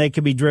soil, and they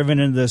could be driven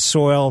into the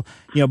soil,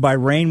 by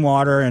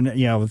rainwater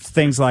and,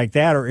 things like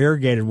that, or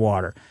irrigated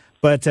water.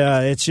 But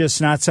it's just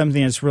not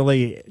something that's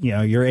really,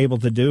 you're able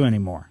to do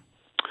anymore.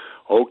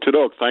 Okie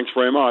doke. Thanks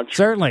very much.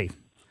 Certainly.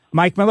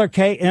 Mike Miller,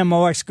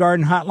 KMOX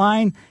Garden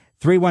Hotline,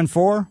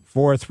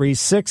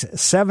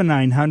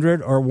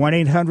 314-436-7900 or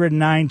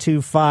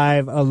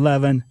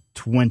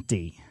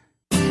 1-800-925-1120.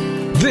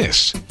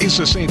 This is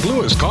the St.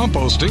 Louis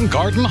Composting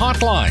Garden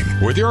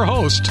Hotline with your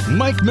host,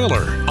 Mike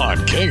Miller on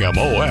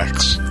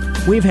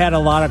KMOX. We've had a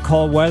lot of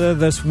cold weather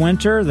this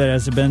winter that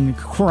has been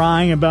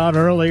crying about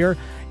earlier,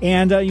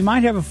 and you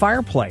might have a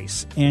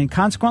fireplace. And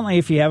consequently,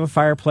 if you have a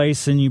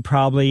fireplace, then you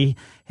probably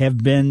have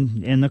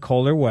been in the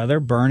colder weather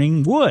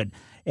burning wood.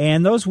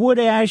 And those wood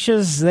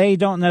ashes, they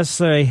don't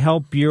necessarily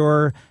help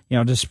your,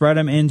 to spread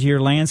them into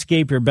your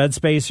landscape, your bed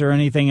space, or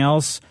anything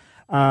else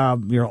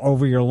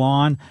over your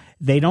lawn.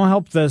 They don't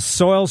help the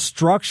soil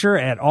structure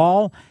at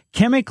all.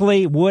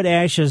 Chemically, wood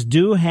ashes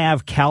do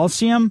have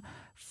calcium,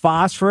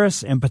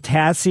 phosphorus, and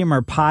potassium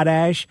or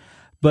potash.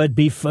 But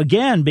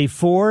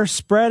before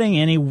spreading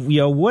any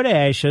wood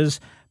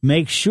ashes,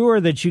 make sure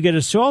that you get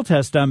a soil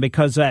test done,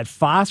 because that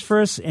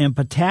phosphorus and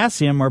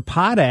potassium or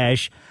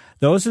potash,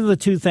 those are the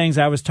two things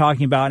I was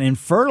talking about in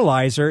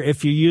fertilizer.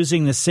 If you're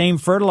using the same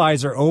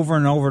fertilizer over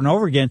and over and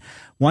over again,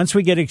 once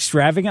we get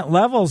extravagant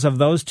levels of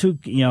those two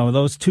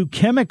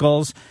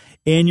chemicals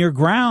in your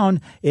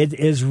ground, it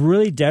is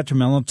really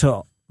detrimental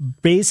to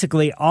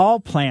basically all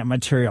plant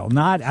material.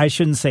 I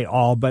shouldn't say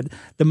all, but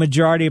the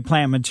majority of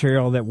plant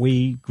material that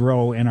we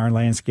grow in our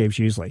landscapes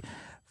usually.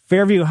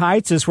 Fairview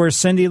Heights is where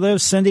Cindy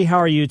lives. Cindy, how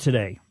are you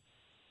today?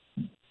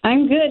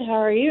 I'm good.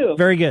 How are you?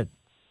 Very good.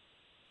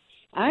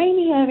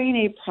 I'm having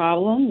a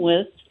problem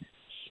with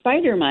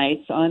spider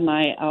mites on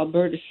my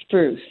Alberta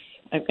spruce.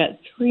 I've got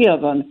 3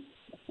 of them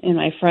in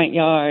my front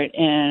yard,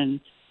 and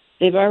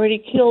they've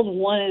already killed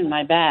one in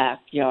my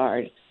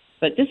backyard.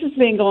 But this has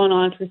been going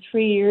on for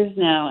 3 years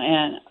now,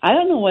 and I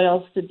don't know what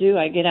else to do.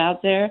 I get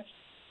out there,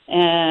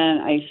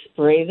 and I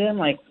spray them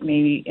like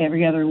maybe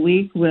every other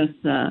week with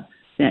that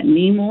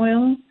neem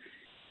oil.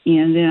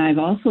 And then I've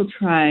also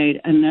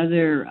tried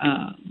another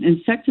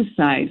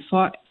insecticide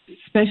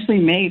especially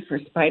made for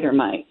spider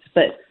mites.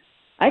 But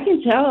I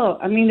can tell,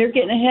 they're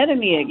getting ahead of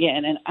me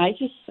again, and I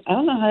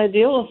don't know how to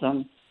deal with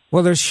them.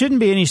 Well, there shouldn't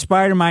be any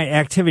spider mite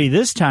activity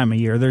this time of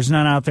year. There's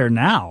none out there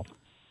now.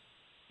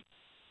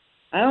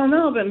 I don't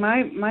know, but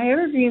my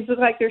evergreens look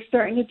like they're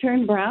starting to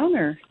turn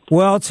browner.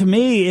 Well, to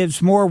me,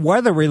 it's more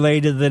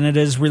weather-related than it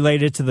is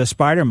related to the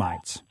spider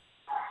mites.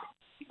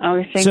 Oh,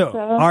 you think so?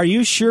 Are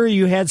you sure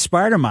you had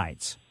spider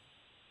mites?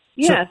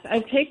 Yes,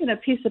 I've taken a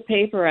piece of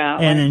paper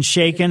out. And then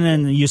shaken,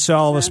 and you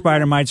saw all the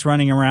spider mites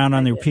running around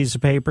on the piece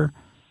of paper?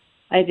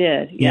 I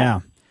did, yeah.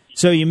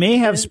 So you may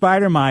have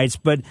spider mites,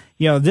 but,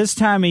 this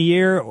time of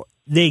year,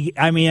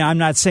 I'm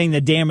not saying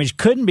the damage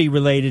couldn't be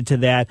related to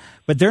that,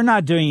 but they're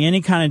not doing any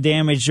kind of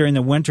damage during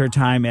the winter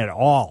time at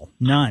all.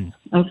 None.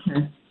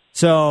 Okay.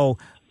 So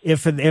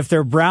if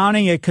they're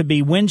browning, it could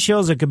be wind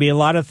chills, it could be a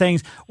lot of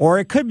things, or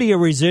it could be a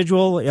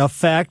residual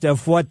effect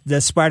of what the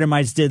spider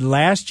mites did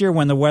last year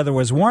when the weather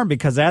was warm,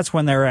 because that's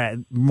when they're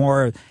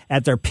more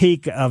at their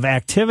peak of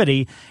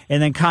activity,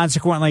 and then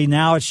consequently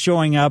now it's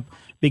showing up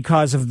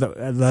because of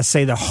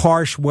the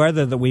harsh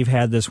weather that we've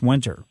had this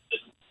winter.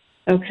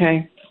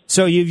 Okay.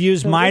 So you've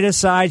used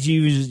miticides,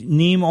 you use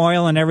neem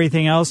oil and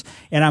everything else,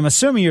 and I'm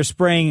assuming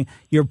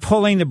you're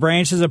pulling the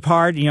branches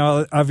apart,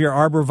 of your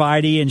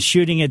arborvitae and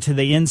shooting it to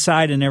the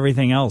inside and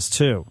everything else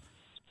too.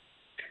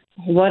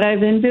 What I've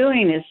been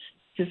doing is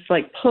just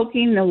like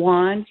poking the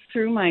wand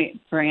through my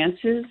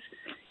branches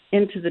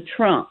into the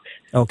trunk.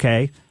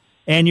 Okay.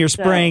 And you're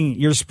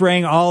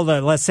spraying all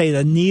the, let's say,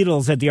 the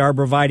needles that the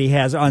arborvitae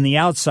has on the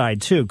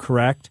outside too,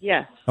 correct?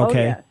 Yes. Okay.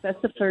 Oh, yes. That's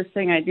the first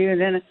thing I do.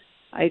 And then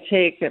I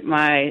take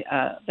my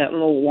that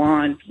little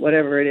wand,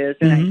 whatever it is,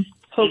 and I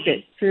poke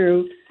it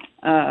through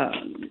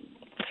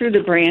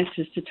the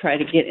branches to try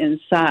to get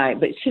inside.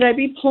 But should I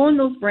be pulling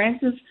those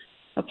branches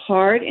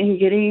apart and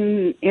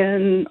getting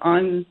in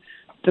on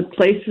the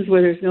places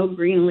where there's no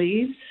green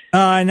leaves?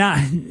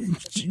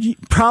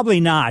 Probably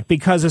not,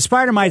 because the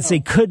spider mites, they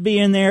could be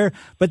in there,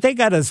 but they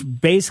got to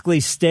basically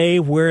stay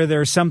where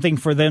there's something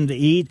for them to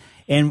eat.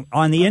 And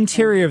on the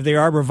interior of the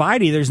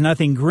arborvitae, there's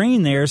nothing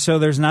green there, so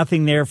there's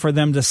nothing there for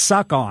them to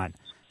suck on.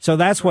 So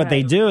that's what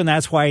they do, and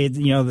that's why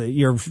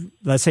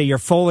let's say your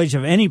foliage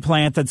of any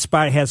plant that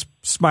has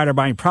spider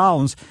bite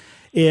problems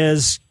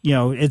is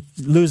it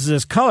loses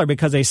its color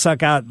because they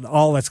suck out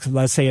all its,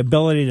 let's say,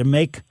 ability to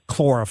make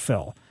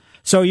chlorophyll.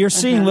 So you're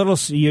seeing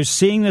you're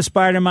seeing the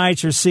spider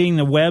mites, you're seeing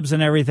the webs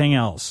and everything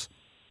else.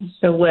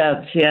 The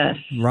webs, yes.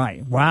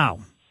 Right.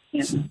 Wow.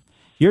 Yeah.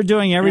 You're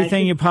doing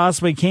everything you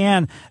possibly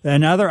can.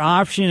 Another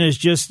option is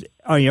just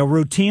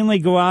routinely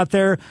go out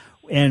there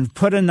and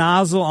put a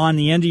nozzle on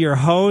the end of your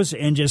hose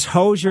and just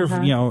hose your,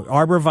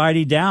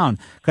 arborvitae down,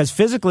 because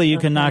physically you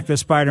can knock the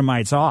spider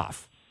mites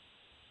off.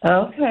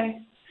 Okay.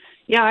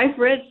 Yeah, I've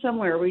read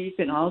somewhere where you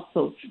can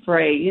also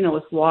spray,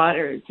 with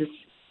water.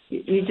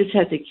 You just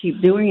have to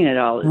keep doing it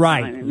all the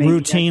time. And maybe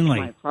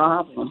routinely. That's my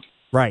problem.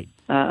 Right.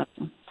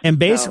 And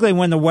basically,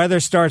 when the weather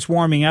starts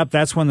warming up,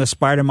 that's when the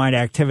spider mite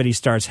activity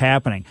starts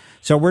happening.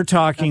 So we're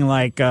talking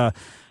like,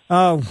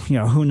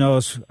 who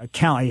knows?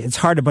 It's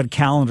hard to put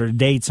calendar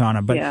dates on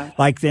it, but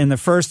like in the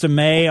 1st of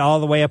May all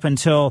the way up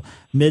until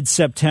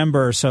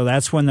mid-September. So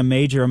that's when the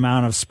major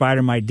amount of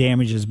spider mite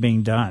damage is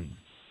being done.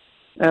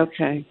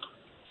 Okay.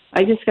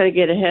 I just got to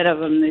get ahead of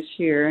them this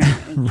year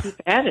and keep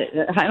at it.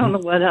 I don't know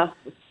what else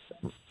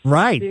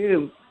to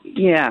do.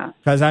 Yeah.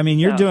 Because,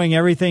 you're doing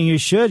everything you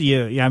should.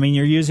 You're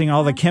using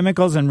all the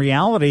chemicals in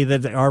reality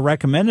that are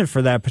recommended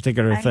for that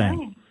particular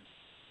thing.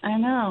 I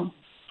know.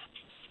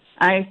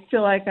 I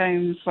feel like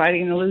I'm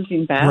fighting a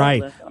losing battle.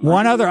 Right.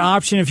 One other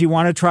option, if you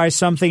want to try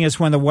something, is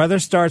when the weather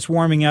starts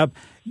warming up,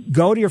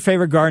 go to your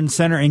favorite garden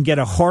center and get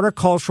a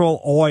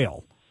horticultural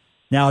oil.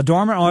 Now, a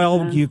dormant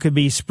oil you could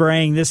be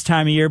spraying this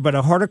time of year, but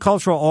a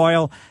horticultural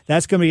oil,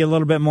 that's going to be a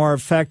little bit more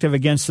effective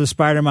against the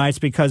spider mites,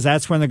 because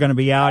that's when they're going to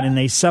be out and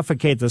they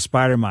suffocate the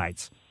spider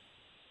mites.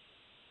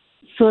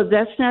 So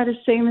that's not the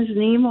same as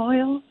neem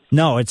oil?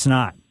 No, it's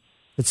not.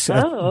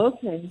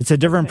 Okay. It's a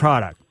different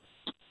product.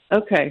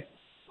 Okay.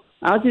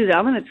 I'll do that.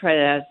 I'm going to try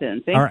that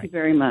then. Thank you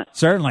very much.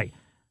 Certainly.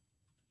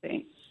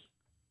 Thanks.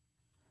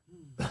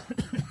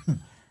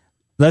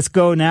 Let's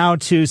go now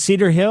to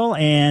Cedar Hill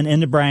and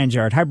into Brian's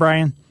yard. Hi,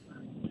 Brian.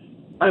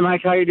 Hi,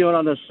 Mike. How are you doing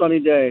on this sunny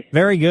day?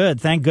 Very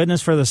good. Thank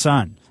goodness for the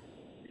sun.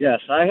 Yes,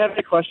 I have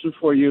a question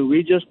for you.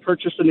 We just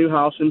purchased a new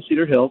house in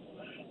Cedar Hill.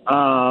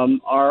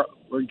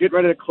 We're getting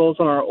ready to close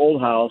on our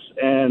old house,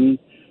 and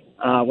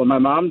when my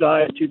mom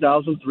died in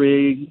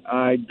 2003,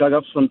 I dug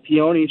up some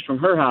peonies from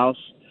her house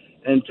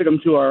and took them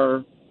to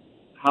our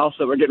house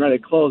that we're getting ready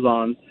to close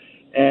on.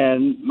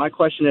 And my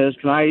question is,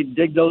 can I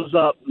dig those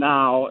up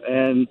now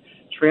and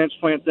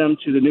transplant them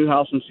to the new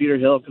house in Cedar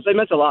Hill? Because they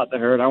meant a lot to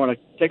her, and I want to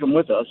take them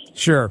with us.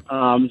 Sure.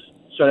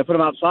 Should I put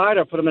them outside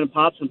or put them in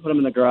pots and put them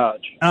in the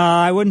garage?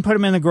 I wouldn't put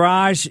them in the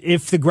garage.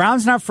 If the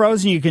ground's not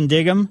frozen, you can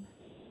dig them.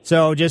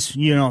 So just,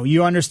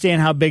 you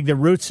understand how big the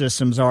root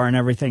systems are and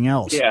everything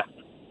else. Yeah.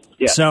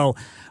 So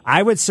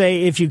I would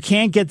say if you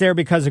can't get there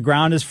because the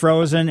ground is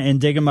frozen and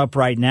dig them up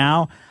right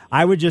now,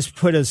 I would just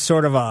put a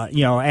sort of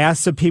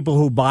ask the people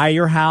who buy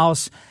your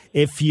house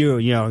if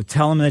you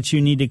tell them that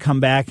you need to come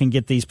back and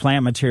get these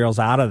plant materials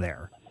out of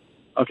there.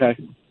 Okay.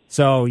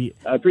 So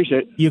I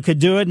appreciate it. You could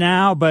do it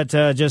now, but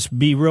just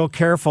be real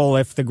careful.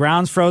 If the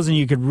ground's frozen,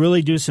 you could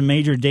really do some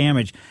major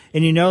damage.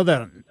 And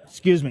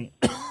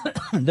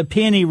the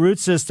peony root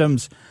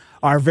systems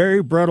are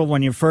very brittle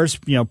when you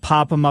first,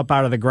 pop them up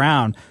out of the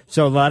ground.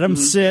 So let them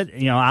sit,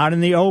 out in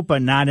the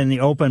open, not in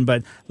the open,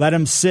 but let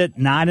them sit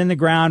not in the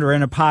ground or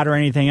in a pot or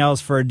anything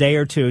else for a day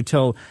or two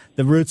till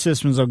the root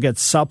systems will get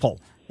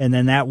supple. And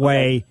then that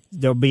way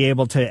they'll be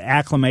able to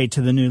acclimate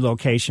to the new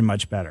location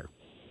much better.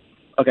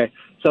 Okay.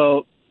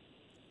 So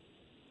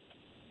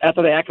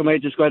after they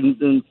acclimate, just go ahead and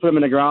put them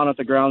in the ground if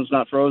the ground's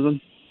not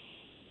frozen?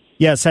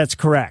 Yes, that's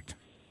correct.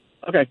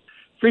 Okay.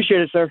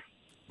 Appreciate it, sir.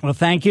 Well,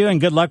 thank you, and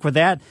good luck with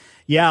that.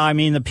 Yeah,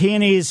 the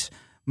peonies,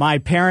 my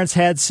parents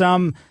had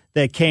some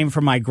that came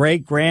from my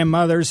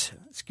great-grandmother's,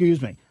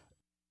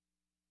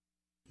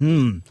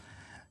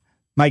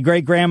 my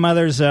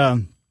great-grandmother's,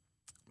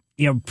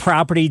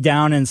 property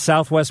down in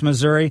southwest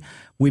Missouri.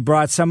 We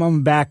brought some of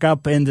them back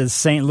up into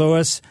St.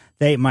 Louis.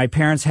 My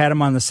parents had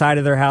them on the side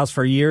of their house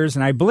for years,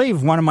 and I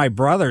believe one of my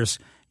brothers,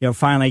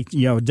 finally,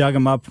 dug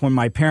them up when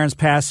my parents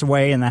passed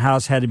away and the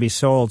house had to be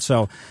sold.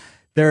 So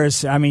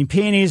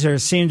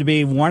peonies seem to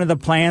be one of the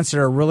plants that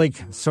are really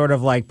sort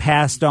of like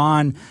passed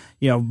on,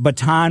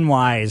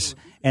 baton-wise,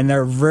 and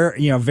they're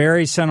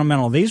very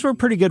sentimental. These were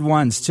pretty good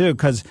ones, too,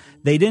 because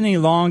they didn't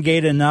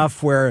elongate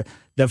enough where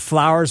the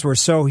flowers were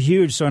so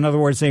huge. So, in other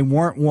words, they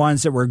weren't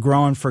ones that were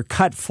growing for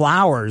cut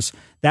flowers.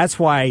 That's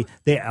why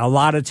a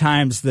lot of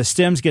times the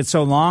stems get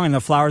so long and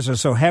the flowers are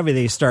so heavy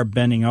they start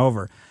bending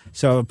over.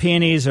 So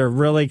peonies are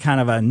really kind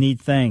of a neat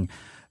thing.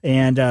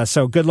 And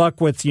so good luck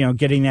with,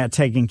 getting that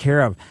taken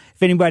care of.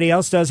 If anybody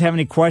else does have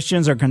any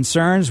questions or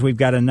concerns, we've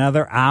got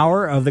another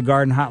hour of the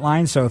Garden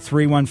Hotline. So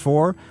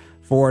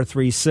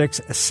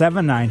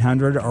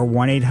 314-436-7900 or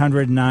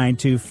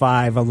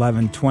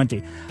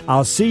 1-800-925-1120.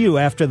 I'll see you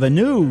after the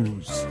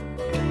news.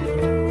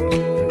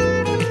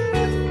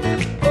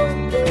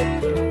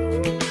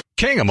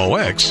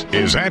 KMOX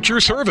is at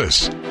your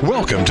service.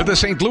 Welcome to the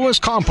St. Louis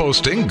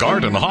Composting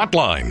Garden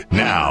Hotline.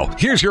 Now,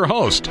 here's your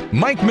host,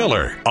 Mike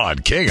Miller on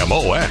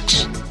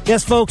KMOX.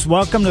 Yes, folks,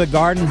 welcome to the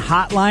Garden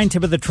Hotline,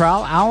 tip of the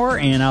trowel hour,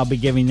 and I'll be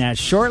giving that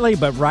shortly.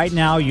 But right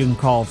now, you can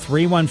call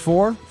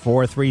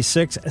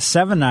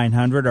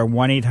 314-436-7900 or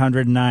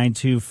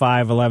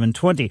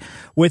 1-800-925-1120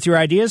 with your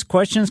ideas,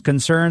 questions,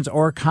 concerns,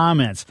 or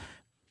comments.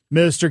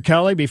 Mr.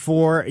 Kelly,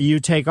 before you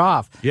take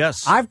off.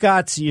 Yes. I've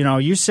got,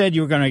 you said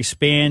you were going to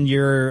expand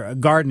your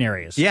garden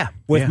areas. Yeah.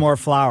 With more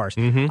flowers.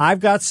 Mm-hmm. I've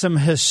got some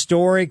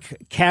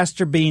historic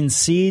castor bean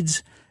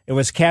seeds. It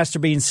was castor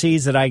bean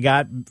seeds that I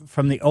got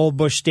from the old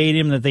Busch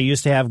Stadium that they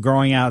used to have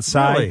growing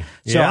outside. Really?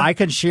 So Yeah. I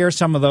could share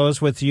some of those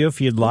with you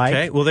if you'd like.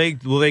 Okay. Will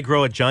they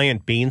grow a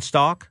giant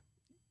beanstalk?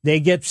 They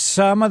get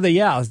some of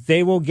the,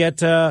 they will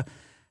get, well,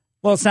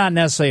 it's not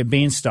necessarily a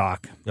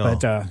beanstalk,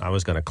 but. I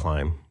was going to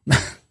climb.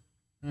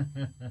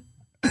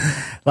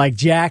 Like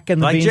Jack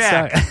and the Like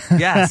Beanstalk. Jack.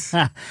 Yes.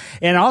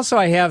 And also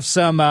I have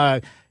some,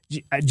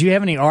 do you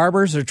have any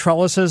arbors or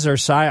trellises or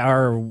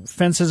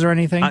fences or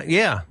anything?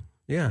 Yeah.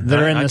 Yeah. That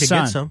are in I the could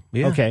sun? Get some.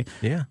 Yeah. Okay.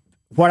 Yeah.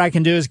 What I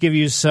can do is give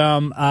you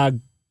some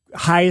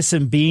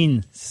hyacinth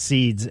bean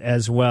seeds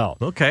as well.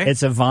 Okay.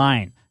 It's a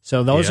vine.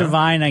 So those Yeah. are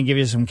vine. I can give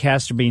you some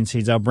castor bean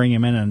seeds. I'll bring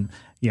them in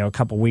a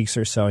couple weeks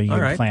or so. You All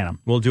can right. plant them.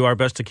 We'll do our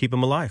best to keep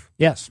them alive.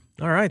 Yes.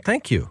 All right.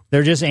 Thank you.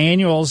 They're just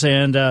annuals.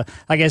 And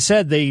like I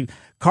said, the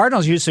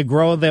Cardinals used to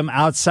grow them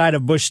outside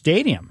of Busch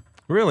Stadium.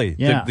 Really?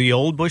 Yeah. The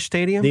old Busch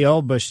Stadium? The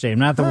old Busch Stadium,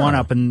 not the one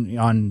up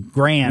on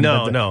Grand.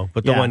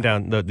 But the one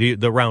down,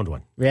 the round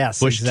one. Yes,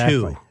 Busch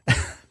exactly.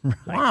 2.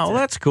 Wow,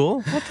 that's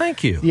cool. Well,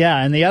 thank you. Yeah,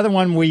 and the other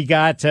one we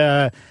got,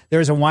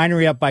 there's a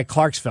winery up by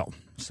Clarksville.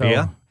 So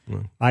Yeah?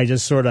 I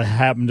just sort of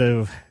happened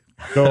to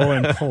go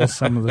and pull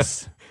some of the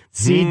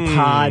seed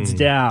pods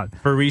down.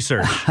 For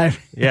research.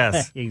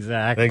 Yes.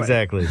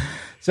 Exactly.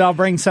 So I'll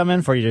bring some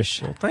in for you.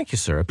 Well, thank you,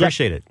 sir.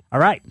 Appreciate it. All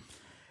right.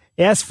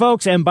 Yes,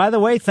 folks. And by the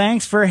way,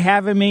 thanks for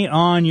having me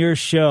on your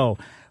show.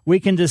 We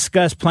can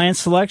discuss plant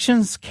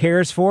selections,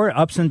 cares for,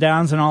 ups and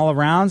downs and all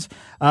arounds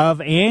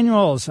of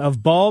annuals,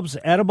 of bulbs,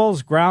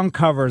 edibles, ground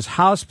covers,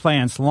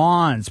 houseplants,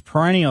 lawns,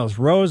 perennials,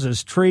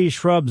 roses, trees,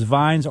 shrubs,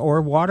 vines,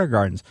 or water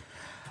gardens.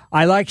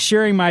 I like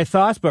sharing my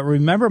thoughts, but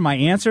remember my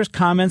answers,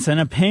 comments, and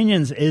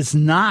opinions is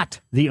not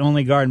the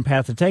only garden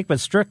path to take, but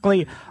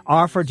strictly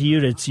offered to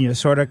you to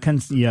sort of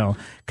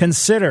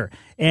consider.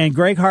 And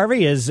Greg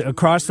Harvey is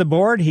across the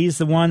board. He's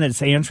the one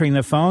that's answering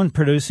the phone,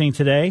 producing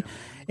today.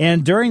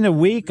 And during the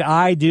week,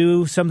 I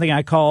do something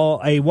I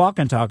call a walk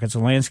and talk. It's a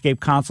landscape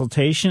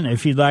consultation.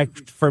 If you'd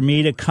like for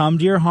me to come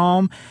to your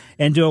home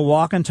and do a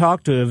walk and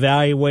talk to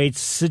evaluate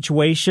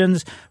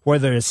situations,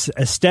 whether it's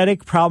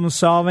aesthetic, problem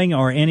solving,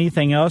 or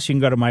anything else, you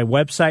can go to my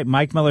website,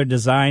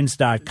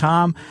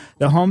 MikeMillerDesigns.com,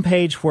 the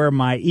homepage where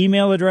my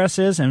email address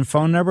is and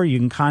phone number. You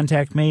can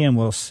contact me and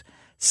we'll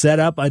set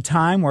up a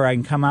time where I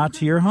can come out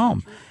to your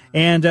home.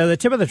 And the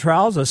tip of the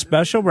trowel is a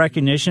special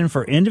recognition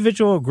for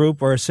individual,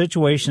 group, or a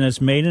situation that's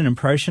made an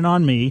impression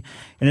on me,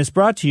 and it's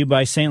brought to you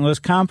by St. Louis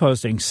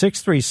Composting,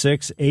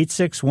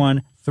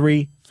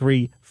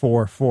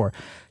 636-861-3344.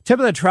 Tip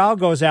of the trowel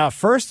goes out,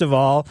 first of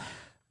all,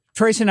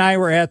 Tracy and I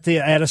were at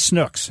a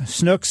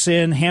Snooks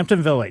in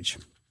Hampton Village.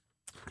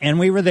 And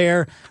we were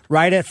there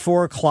right at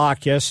 4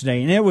 o'clock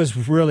yesterday, and it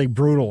was really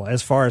brutal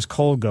as far as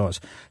cold goes.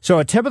 So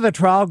a tip of the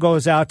trowel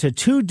goes out to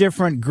two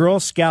different Girl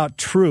Scout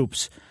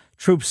troops,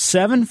 Troop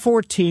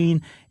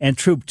 714 and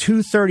Troop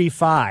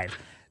 235.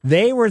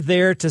 They were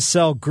there to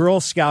sell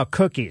Girl Scout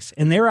cookies,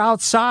 and they were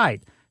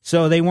outside,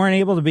 so they weren't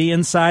able to be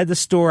inside the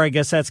store. I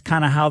guess that's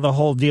kind of how the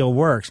whole deal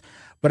works.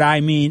 But, I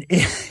mean,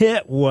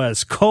 it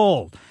was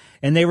cold,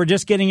 and they were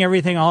just getting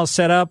everything all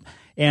set up,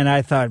 and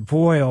I thought,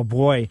 boy, oh,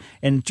 boy.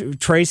 And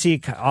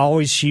Tracy,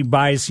 she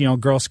buys,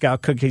 Girl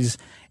Scout cookies,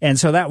 and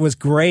so that was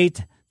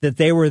great that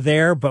they were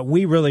there, but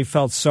we really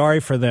felt sorry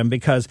for them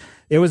because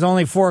it was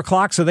only 4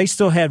 o'clock, so they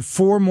still had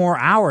 4 more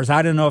hours.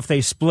 I don't know if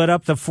they split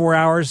up the 4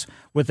 hours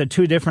with the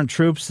two different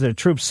troops, the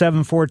Troop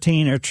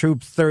 714 or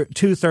Troop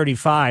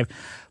 235,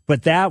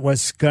 but that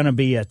was going to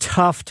be a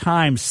tough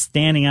time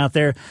standing out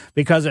there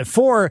because at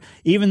 4,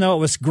 even though it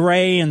was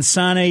gray and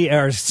sunny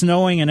or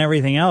snowing and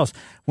everything else,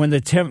 when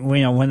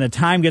the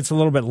time gets a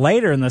little bit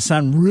later and the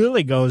sun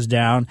really goes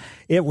down,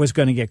 it was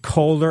going to get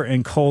colder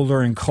and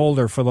colder and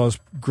colder for those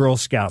Girl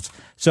Scouts.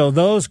 So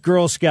those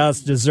Girl Scouts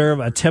deserve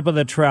a tip of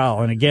the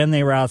trowel. And again,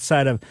 they were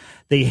outside of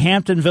the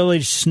Hampton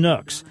Village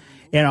Snooks.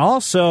 And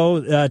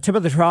also, tip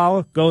of the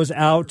trowel goes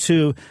out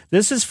to,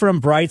 this is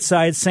from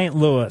Brightside, St.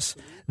 Louis.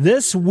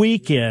 This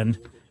weekend,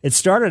 it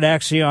started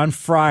actually on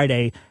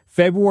Friday,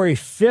 February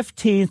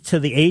 15th to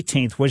the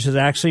 18th, which is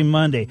actually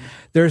Monday.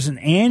 There's an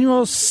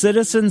annual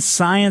citizen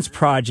science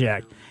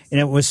project,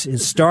 and it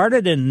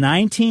started in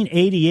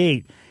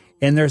 1988,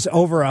 and there's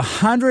over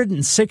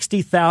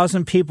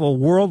 160,000 people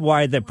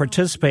worldwide that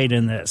participate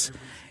in this.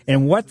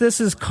 And what this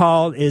is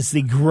called is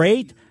the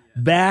Great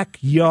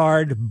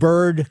Backyard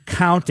Bird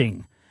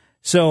Counting.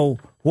 So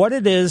what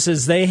it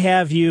is they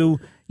have you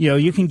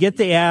can get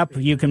the app,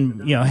 you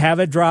can, have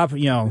it drop,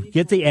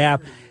 get the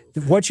app.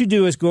 What you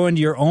do is go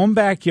into your own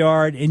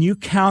backyard and you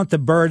count the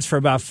birds for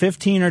about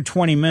 15 or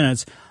 20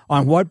 minutes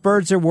on what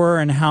birds there were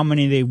and how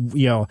many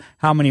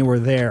were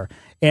there.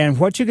 And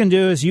what you can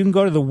do is you can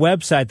go to the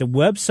website. The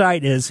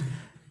website is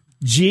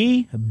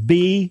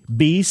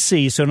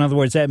GBBC. So in other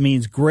words, that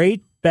means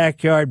Great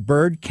Backyard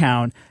Bird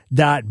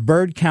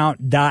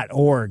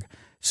Count.birdcount.org.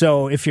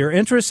 So if you're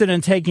interested in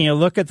taking a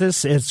look at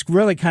this, it's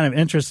really kind of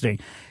interesting.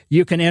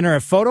 You can enter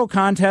a photo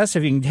contest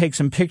if you can take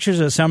some pictures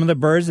of some of the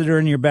birds that are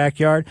in your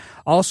backyard.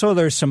 Also,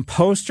 there's some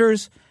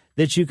posters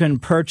that you can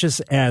purchase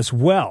as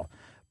well.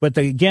 But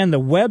again, the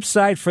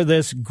website for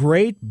this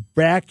great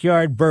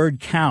backyard bird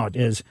count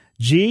is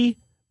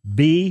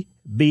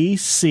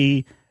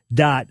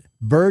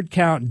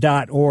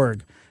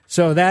gbbc.birdcount.org.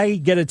 So they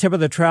get a tip of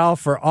the trowel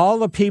for all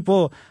the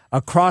people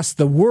across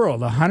the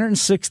world.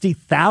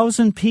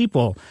 160,000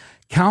 people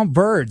count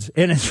birds,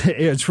 and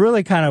it's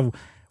really kind of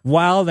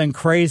wild and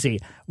crazy.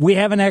 We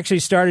haven't actually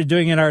started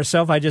doing it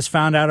ourselves. I just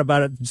found out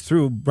about it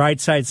through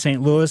Brightside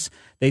St. Louis.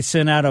 They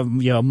send out a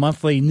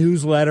monthly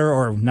newsletter,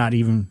 or not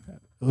even,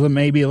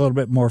 maybe a little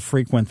bit more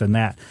frequent than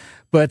that.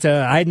 But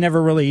I'd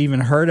never really even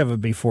heard of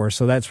it before,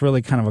 so that's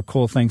really kind of a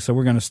cool thing. So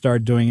we're going to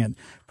start doing it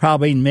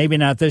probably, maybe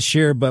not this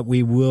year, but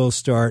we will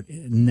start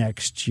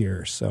next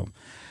year. So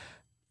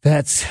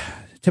that's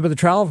tip of the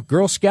trowel,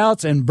 Girl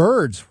Scouts and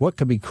birds. What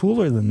could be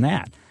cooler than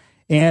that?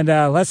 And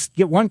let's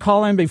get one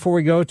call in before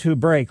we go to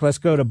break. Let's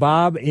go to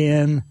Bob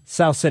in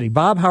South City.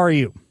 Bob, how are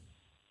you?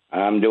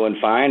 I'm doing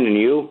fine, and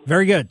you?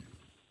 Very good.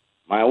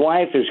 My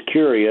wife is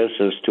curious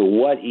as to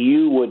what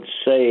you would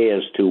say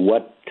as to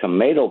what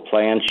tomato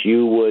plants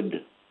you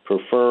would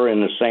prefer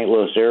in the St.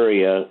 Louis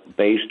area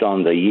based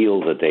on the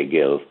yield that they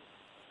give.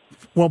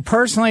 Well,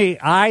 personally,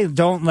 I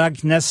don't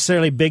like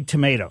necessarily big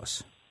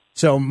tomatoes.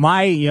 So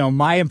my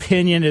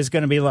opinion is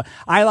going to be,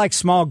 I like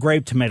small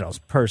grape tomatoes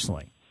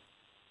personally.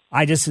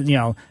 I just,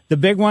 the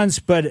big ones,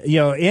 but,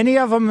 any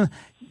of them,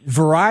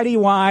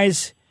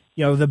 variety-wise,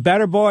 the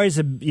better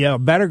boys,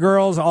 better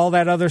girls, all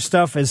that other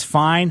stuff is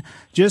fine.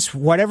 Just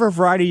whatever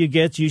variety you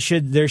get,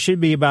 there should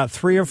be about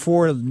 3 or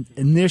 4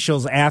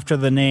 initials after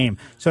the name.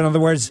 So in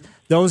other words,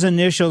 those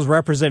initials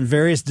represent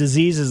various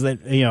diseases that,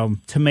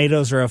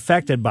 tomatoes are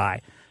affected by.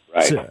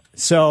 Right.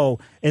 So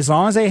as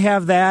long as they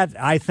have that,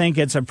 I think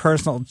it's a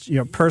personal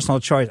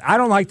choice. I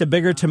don't like the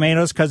bigger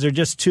tomatoes because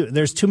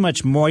there's too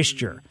much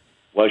moisture.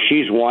 Well,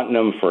 she's wanting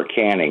them for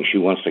canning. She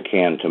wants to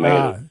can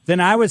tomatoes. Then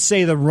I would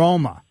say the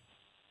Roma.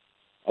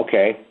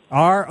 Okay.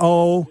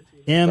 ROMA.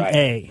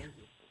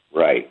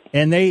 Right.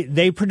 And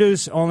they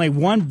produce only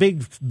one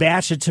big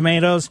batch of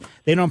tomatoes.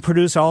 They don't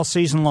produce all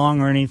season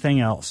long or anything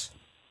else.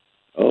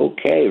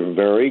 Okay,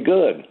 very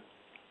good.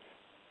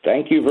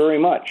 Thank you very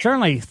much.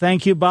 Certainly.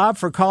 Thank you, Bob,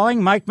 for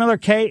calling. Mike Miller,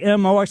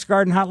 KMOX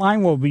Garden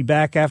Hotline. We'll be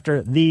back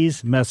after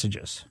these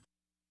messages.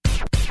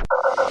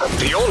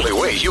 The only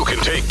way you can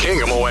take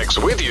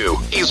KMOX with you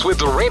is with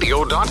the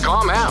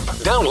radio.com app.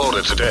 Download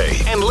it today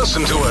and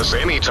listen to us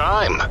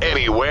anytime,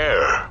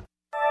 anywhere.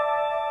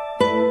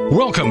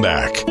 Welcome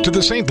back to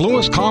the St.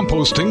 Louis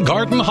Composting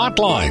Garden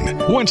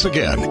Hotline. Once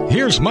again,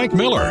 here's Mike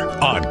Miller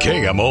on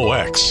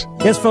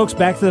KMOX. Yes, folks,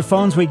 back to the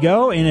phones we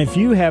go. And if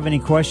you have any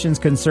questions,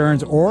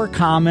 concerns, or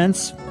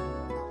comments,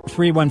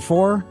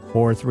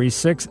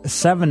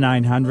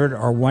 314-436-7900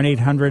 or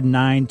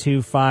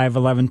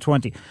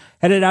 1-800-925-1120.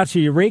 Headed out to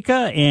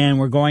Eureka, and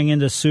we're going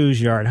into Sue's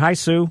yard. Hi,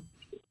 Sue.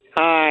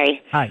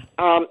 Hi. Hi.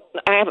 I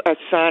have a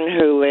son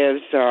who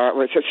was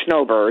a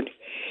snowbird,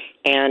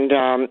 and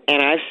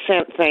I've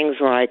sent things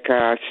like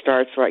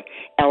starts like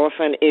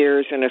elephant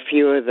ears and a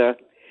few of the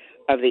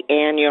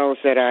annuals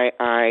that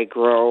I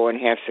grow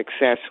and have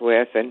success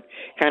with and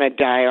kind of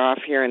die off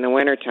here in the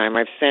wintertime.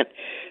 I've sent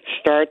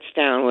starts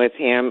down with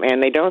him,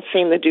 and they don't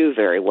seem to do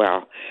very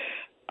well.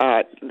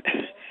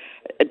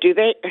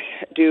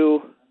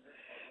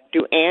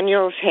 Do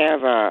annuals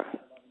have are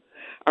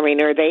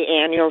they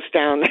annuals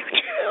down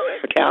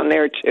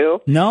there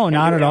too? No,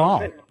 not at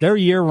all. They're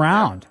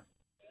year-round.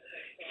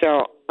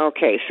 So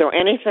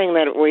anything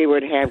that we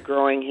would have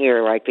growing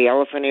here, like the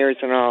elephant ears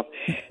and all,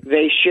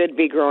 they should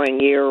be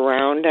growing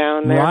year-round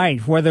down there?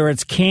 Right, whether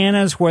it's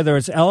cannas, whether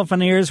it's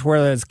elephant ears,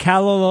 whether it's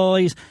calla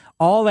lilies,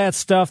 all that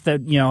stuff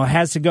that,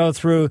 has to go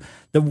through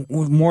the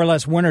more or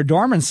less winter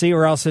dormancy,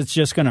 or else it's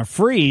just going to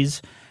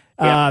freeze.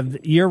 Yeah.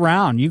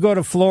 Year-round. You go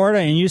to Florida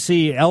and you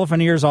see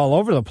elephant ears all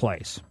over the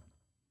place.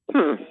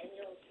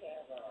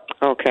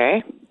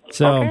 Okay.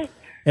 So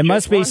it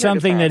must be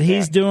something that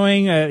he's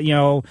doing,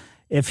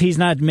 if he's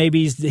not,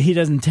 maybe he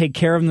doesn't take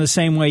care of them the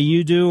same way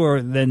you do,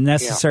 or the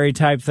necessary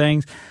type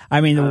things. I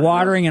mean, the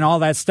watering and all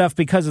that stuff,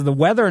 because of the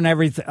weather and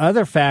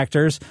other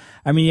factors,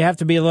 you have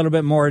to be a little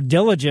bit more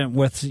diligent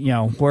with,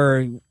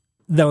 where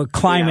the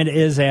climate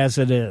is as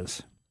it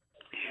is.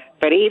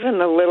 But even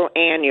the little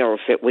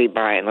annuals that we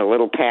buy in the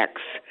little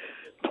packs,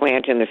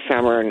 plant in the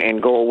summer and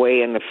go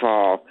away in the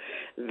fall,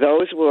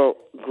 those will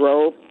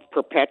grow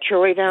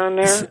perpetually down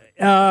there?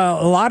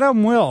 A lot of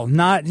them will.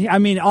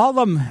 All of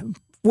them,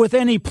 with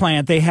any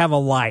plant, they have a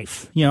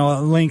life,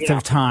 a length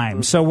of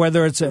time. So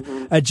whether it's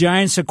a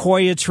giant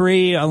sequoia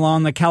tree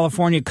along the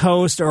California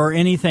coast or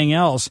anything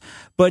else.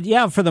 But,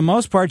 for the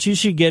most part, you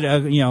should get,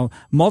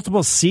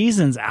 multiple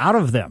seasons out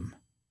of them.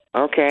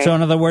 Okay. So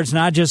in other words,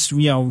 not just,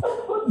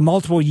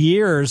 multiple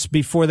years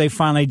before they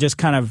finally just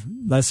kind of,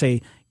 let's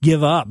say,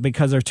 give up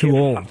because they're too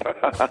old.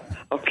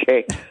 Okay.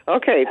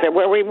 Okay.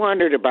 Well, we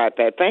wondered about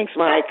that. Thanks,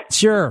 Mike.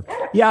 Sure.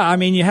 Yeah, I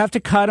mean, you have to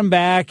cut them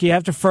back. You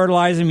have to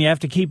fertilize them. You have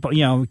to keep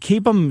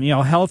them,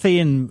 healthy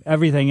and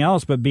everything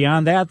else. But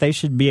beyond that, they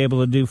should be able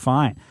to do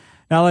fine.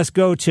 Now let's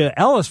go to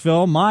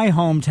Ellisville, my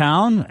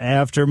hometown,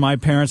 after my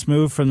parents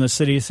moved from the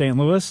city of St.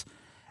 Louis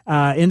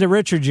into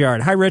Richard's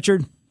yard. Hi,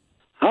 Richard.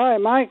 Hi,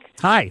 Mike.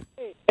 Hi.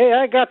 Hey,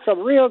 I got some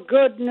real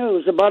good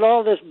news about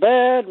all this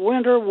bad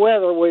winter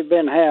weather we've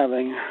been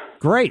having.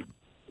 Great.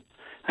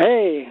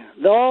 Hey,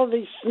 all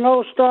these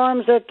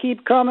snowstorms that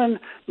keep coming,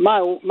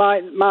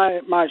 my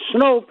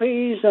snow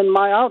peas and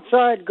my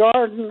outside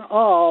garden,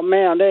 oh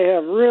man, they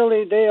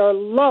are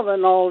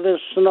loving all this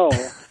snow.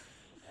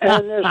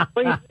 And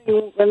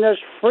this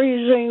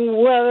freezing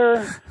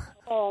weather,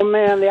 oh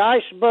man, the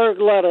iceberg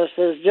lettuce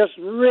has just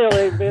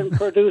really been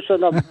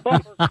producing a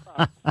bumper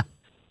crop.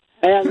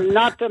 And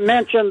not to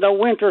mention the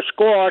winter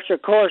squash,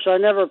 of course, I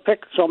never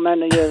picked so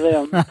many of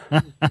them.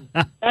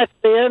 That's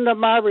the end of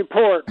my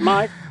report,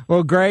 Mike.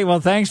 Well, great. Well,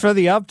 thanks for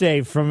the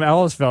update from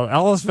Ellisville.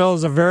 Ellisville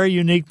is a very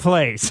unique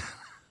place.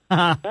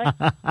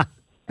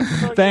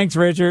 Thanks,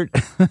 Richard.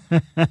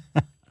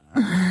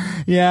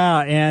 Yeah,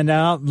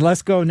 and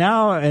let's go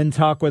now and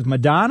talk with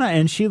Madonna,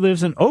 and she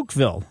lives in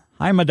Oakville.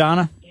 Hi,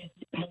 Madonna.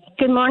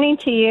 Good morning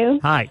to you.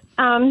 Hi.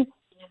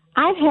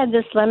 I've had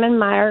this lemon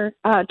mire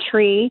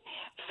tree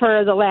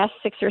for the last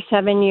 6 or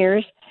 7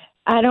 years.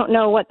 I don't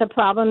know what the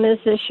problem is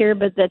this year,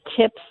 but the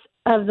tips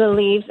of the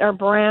leaves are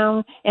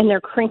brown and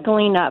they're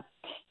crinkling up.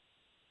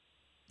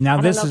 Now,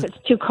 I don't know if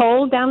it's too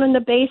cold down in the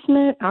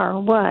basement or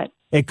what.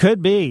 It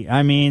could be.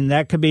 I mean,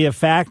 that could be a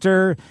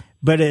factor.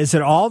 But is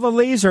it all the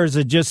leaves, or is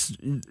it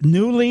just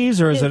new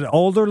leaves, or is it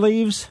older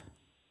leaves?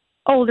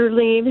 Older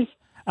leaves.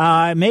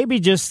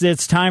 Maybe just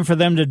it's time for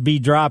them to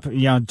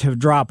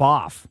drop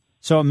off.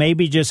 So it may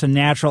be just a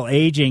natural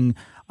aging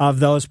of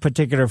those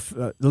particular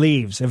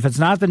leaves. If it's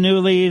not the new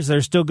leaves,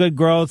 there's still good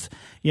growth,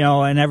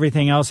 and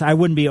everything else. I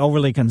wouldn't be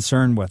overly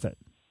concerned with it.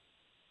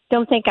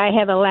 Don't think I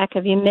have a lack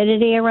of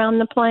humidity around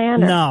the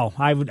plant? No,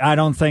 I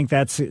don't think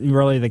that's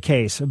really the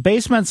case.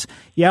 Basements,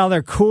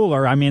 they're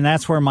cooler. I mean,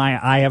 that's where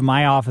I have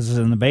my offices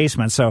in the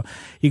basement. So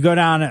you go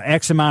down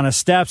X amount of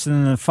steps, and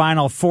in the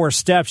final 4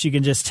 steps, you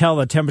can just tell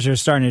the temperature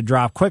is starting to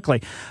drop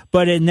quickly.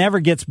 But it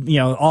never gets,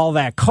 all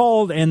that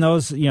cold, and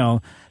those,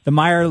 the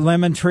Meyer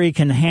lemon tree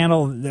can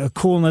handle the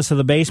coolness of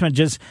the basement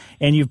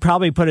and you've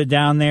probably put it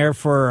down there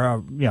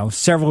for,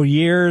 several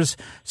years.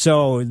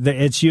 So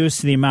it's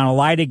used to the amount of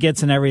light it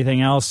gets and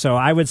everything else. So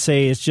I would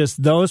say it's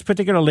just those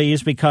particular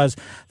leaves, because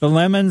the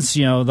lemons,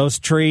 those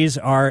trees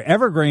are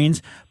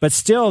evergreens, but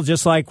still,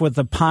 just like with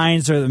the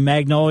pines or the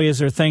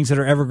magnolias or things that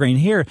are evergreen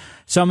here,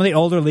 some of the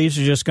older leaves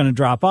are just going to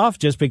drop off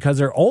just because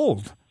they're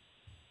old.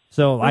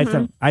 So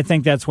I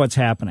think that's what's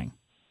happening.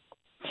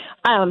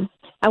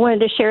 I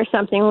wanted to share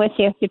something with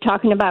you. You're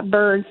talking about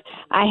birds.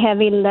 I have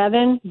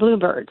 11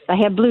 bluebirds. I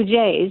have blue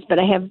jays, but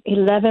I have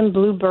 11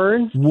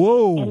 bluebirds.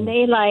 Whoa! And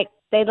they like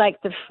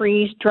the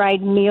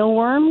freeze-dried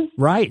mealworms.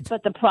 Right.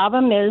 But the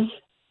problem is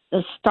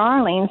the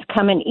starlings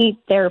come and eat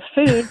their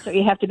food, so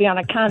you have to be on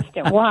a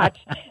constant watch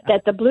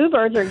that the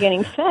bluebirds are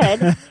getting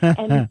fed.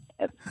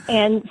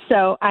 And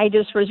so I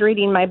just was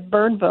reading my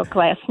bird book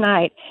last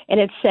night,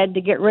 and it said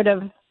to get rid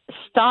of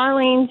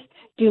starlings,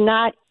 do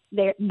not.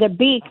 Their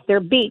beak,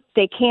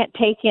 they can't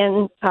take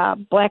in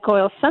black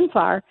oil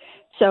sunflower.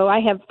 So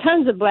I have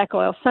tons of black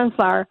oil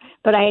sunflower,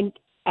 but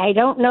I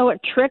don't know a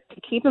trick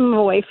to keep them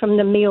away from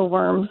the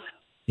mealworms.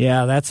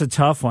 Yeah, that's a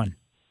tough one.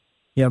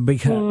 Yeah,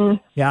 because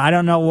I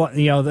don't know what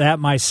that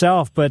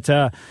myself, but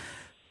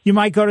you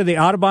might go to the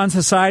Audubon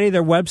Society,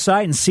 their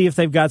website, and see if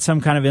they've got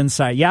some kind of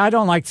insight. Yeah, I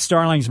don't like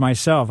starlings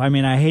myself. I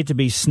mean, I hate to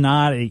be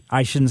snotty.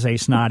 I shouldn't say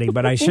snotty,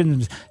 but I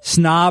shouldn't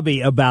snobby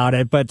about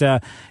it. But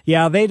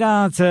they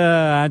don't.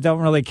 I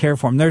don't really care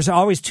for them. There's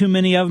always too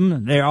many of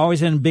them. They're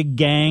always in big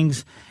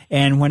gangs,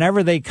 and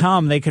whenever they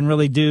come, they can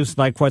really do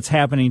like what's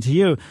happening to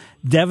you,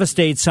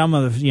 devastate some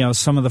of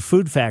the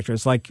food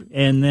factors.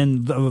 And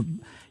then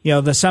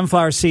the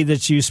sunflower seed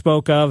that you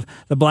spoke of,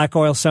 the black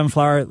oil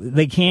sunflower,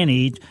 they can't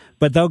eat.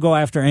 But they'll go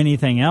after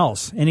anything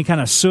else, any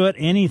kind of soot,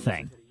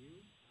 anything.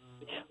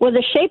 Well,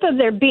 the shape of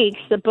their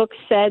beaks, the book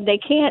said, they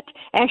can't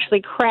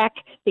actually crack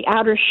the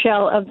outer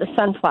shell of the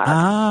sunflower.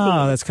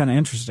 Ah, that's kind of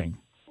interesting.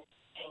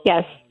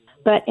 Yes.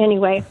 But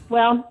anyway,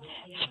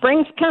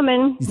 spring's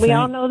coming. We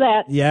all know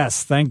that.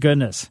 Yes, thank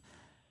goodness.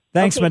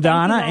 Thanks,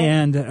 Madonna,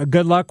 and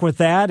good luck with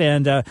that.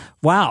 And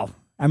wow.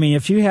 I mean,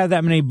 if you have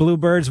that many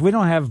bluebirds, we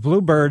don't have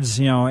bluebirds,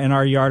 in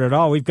our yard at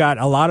all. We've got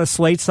a lot of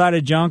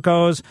slate-sided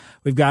juncos.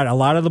 We've got a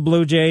lot of the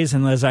blue jays.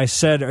 And as I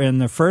said in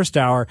the first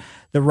hour,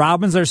 the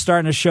robins are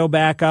starting to show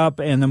back up,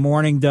 and the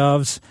mourning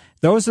doves.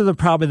 Those are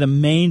probably the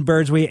main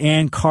birds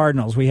and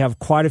cardinals. We have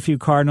quite a few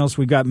cardinals.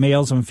 We've got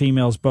males and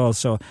females both.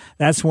 So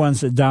that's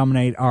ones that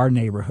dominate our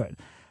neighborhood.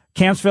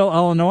 Campsville,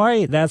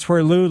 Illinois, that's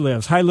where Lou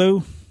lives. Hi,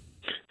 Lou.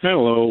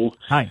 Hello.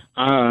 Hi.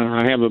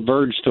 I have a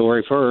bird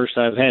story first.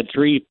 I've had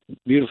 3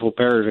 beautiful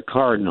pairs of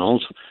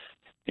cardinals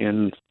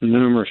and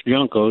numerous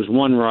juncos,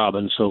 1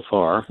 robin so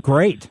far.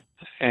 Great.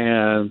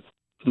 And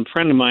a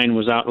friend of mine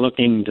was out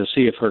looking to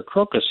see if her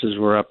crocuses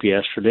were up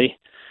yesterday,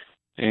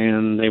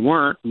 and they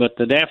weren't, but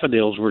the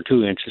daffodils were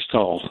 2 inches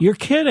tall. You're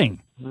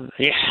kidding.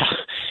 Yeah.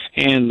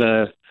 And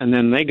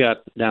then they got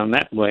down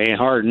that way,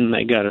 Hardin,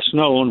 they got a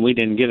snow, and we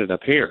didn't get it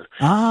up here.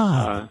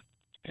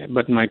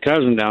 But my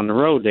cousin down the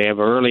road, they have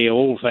early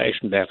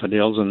old-fashioned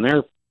daffodils, and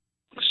they're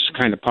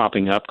kind of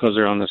popping up because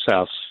they're on the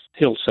south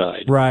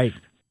hillside. Right.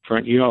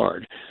 Front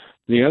yard.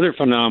 The other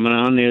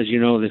phenomenon is,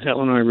 the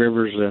Illinois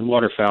River is a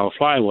waterfowl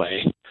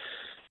flyway.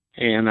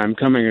 And I'm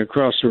coming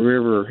across the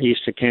river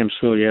east of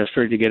Campsville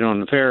yesterday to get on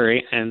the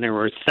ferry, and there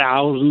were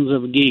thousands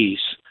of geese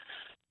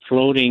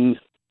floating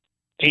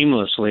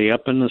aimlessly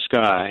up in the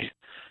sky.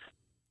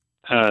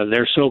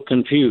 They're so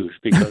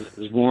confused because it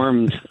was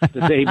warm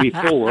the day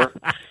before.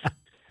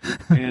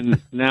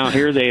 And now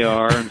here they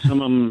are, and some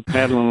of them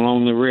paddling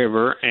along the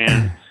river,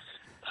 and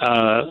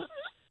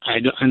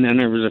and then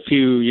there was a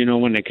few,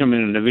 when they come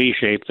in a V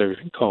shape, they're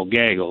called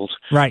gaggles.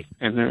 Right.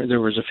 And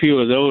there was a few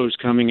of those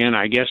coming in,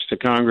 I guess, to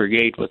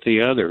congregate with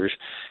the others.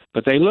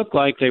 But they looked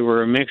like they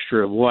were a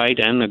mixture of white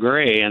and the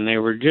gray, and they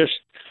were just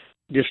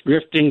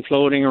drifting,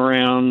 floating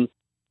around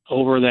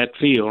over that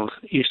field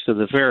east of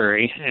the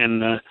ferry,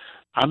 and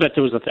I bet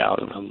there was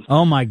 1,000 of them.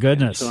 Oh, my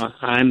goodness. So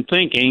I'm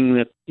thinking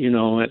that,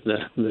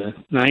 the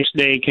nice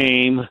day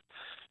came,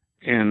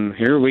 and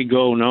here we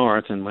go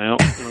north, and,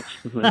 let's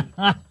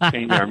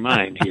change our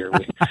mind here.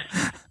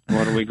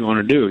 What are we going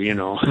to do,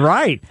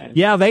 Right.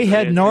 Yeah, they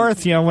head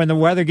north, when the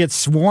weather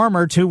gets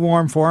warmer, too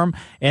warm for them.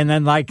 And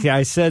then, like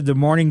I said, the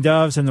mourning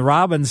doves and the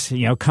robins,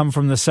 come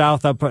from the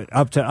south up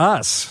to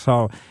us.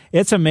 So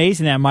it's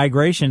amazing, that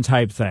migration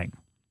type thing.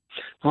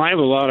 Well, I have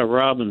a lot of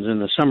robins. In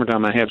the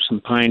summertime, I have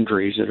some pine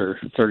trees that are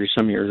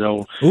 30-some years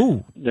old.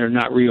 Ooh. They're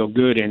not real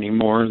good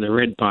anymore, the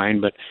red pine,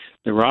 but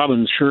the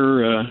robins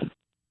sure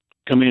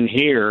come in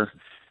here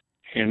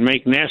and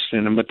make nests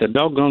in them. But the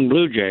doggone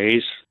blue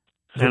jays,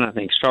 and I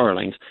think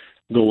starlings,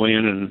 go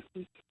in and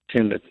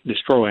tend to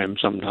destroy them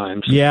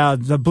sometimes. Yeah,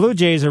 the blue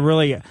jays are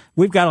really,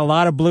 we've got a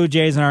lot of blue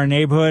jays in our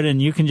neighborhood,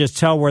 and you can just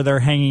tell where they're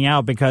hanging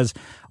out because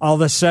all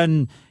of a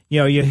sudden,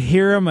 you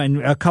hear them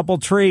in a couple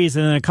trees,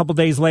 and then a couple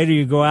days later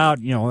you go out,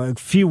 a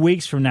few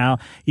weeks from now,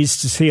 you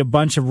see a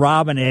bunch of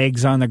robin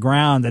eggs on the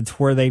ground. That's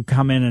where they've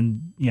come in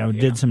and,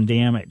 did some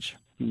damage.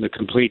 The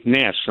complete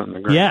nest on the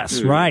ground.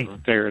 Yes, right.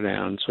 Tear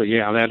down. So,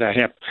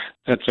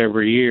 that's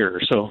every year.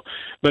 So,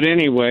 but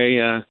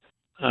anyway,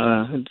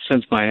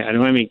 since I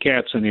don't have any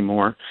cats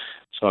anymore,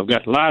 so I've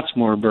got lots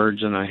more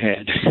birds than I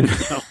had.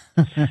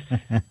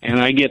 And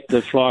I get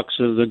the flocks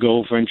of the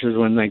goldfinches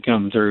when they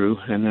come through,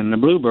 and then the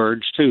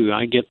bluebirds, too.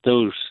 I get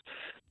those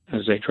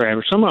as they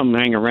travel. Some of them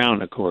hang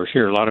around, of course.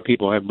 Here, a lot of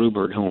people have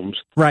bluebird homes.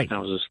 Right.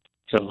 Houses.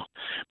 So,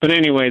 but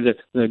anyway,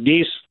 the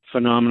geese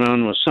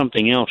phenomenon was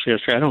something else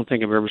yesterday. I don't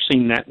think I've ever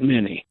seen that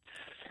many.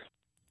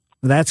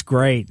 That's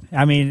great.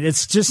 I mean,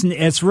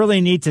 it's really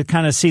neat to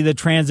kind of see the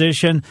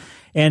transition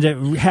and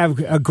to have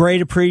a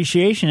great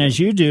appreciation as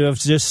you do of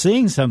just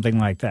seeing something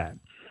like that.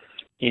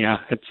 Yeah,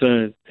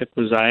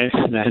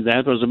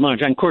 that was a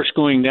bunch. And of course,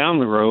 going down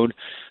the road,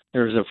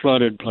 there's a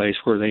flooded place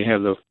where they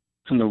have the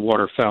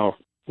waterfowl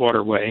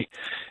waterway,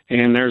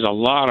 and there's a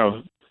lot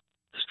of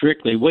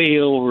strictly way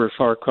over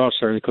far across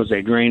there because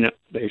they drain it,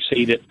 they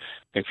seed it,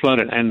 they flood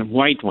it, and the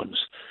white ones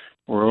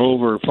were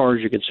over as far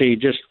as you could see,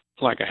 just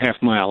like a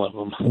half mile of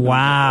them.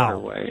 Wow.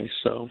 Waterway.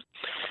 So,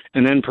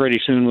 and then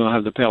pretty soon we'll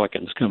have the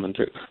pelicans coming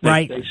through.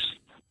 Right.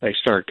 They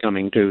start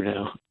coming too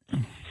now.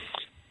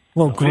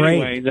 Well, so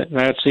great. Anyway,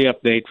 that's the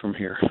update from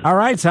here. All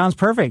right, sounds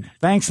perfect.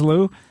 Thanks,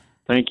 Lou.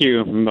 Thank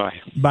you. Bye.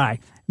 Bye.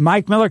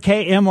 Mike Miller,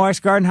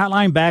 KMOX Garden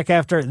Hotline, back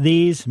after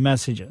these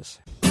messages.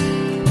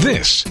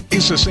 This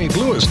is the St.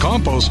 Louis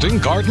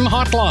Composting Garden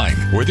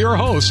Hotline with your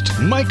host,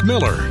 Mike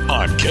Miller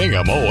on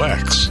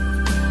KMOX.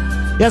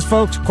 Yes,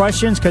 folks,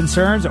 questions,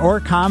 concerns, or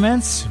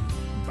comments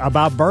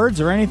about birds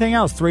or anything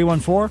else,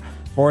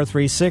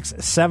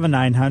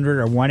 314-436-7900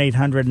 or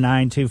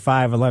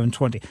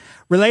 1-800-925-1120.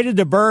 Related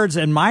to birds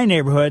in my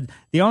neighborhood,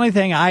 the only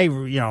thing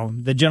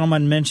the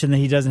gentleman mentioned that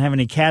he doesn't have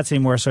any cats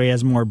anymore, so he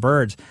has more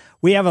birds.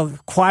 We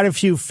have quite a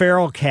few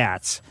feral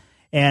cats,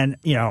 and,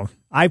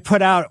 I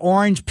put out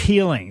orange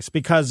peelings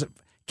because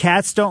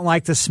cats don't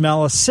like the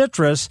smell of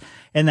citrus,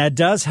 and that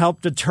does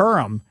help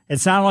deter them.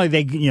 It's not only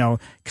they,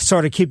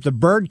 sort of keep the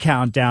bird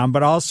count down,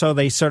 but also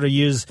they sort of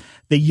use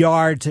the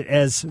yard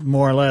as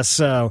more or less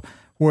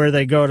where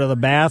they go to the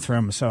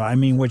bathroom. So,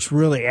 which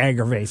really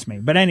aggravates me.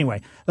 But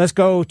anyway, let's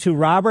go to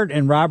Robert,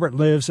 and Robert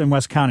lives in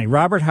West County.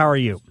 Robert, how are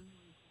you?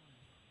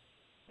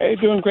 Hey,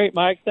 doing great,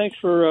 Mike. Thanks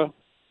for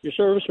your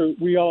service.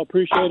 We all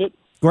appreciate it.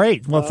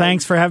 Great. Well,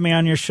 thanks for having me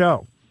on your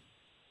show.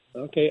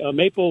 Okay,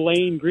 Maple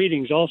Lane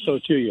greetings also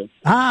to you.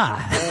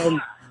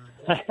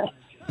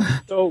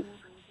 So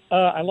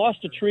I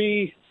lost a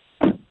tree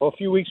a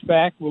few weeks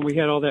back when we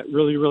had all that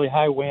really, really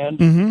high wind.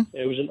 Mm-hmm.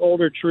 It was an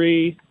older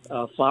tree,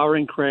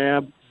 flowering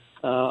crab,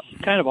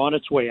 kind of on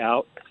its way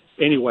out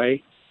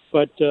anyway,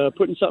 but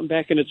putting something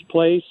back in its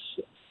place.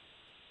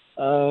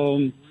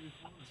 I'm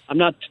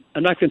not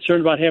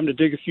concerned about having to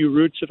dig a few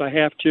roots if I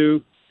have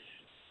to,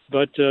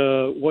 but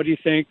what do you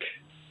think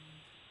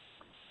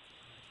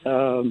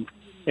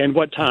and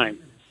what time?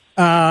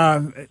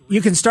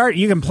 You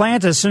can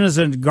plant as soon as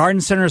the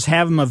garden centers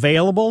have them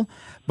available,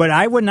 but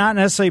I would not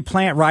necessarily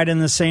plant right in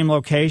the same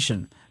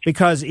location.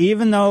 Because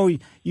even though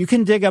you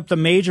can dig up the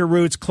major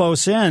roots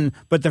close in,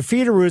 but the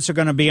feeder roots are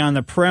going to be on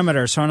the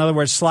perimeter. So in other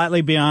words,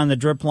 slightly beyond the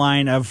drip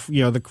line of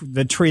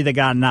the tree that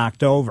got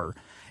knocked over.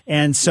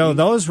 And so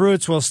those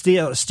roots will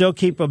still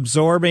keep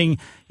absorbing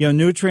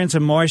nutrients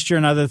and moisture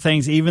and other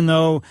things, even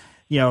though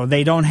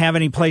they don't have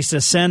any place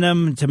to send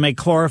them to make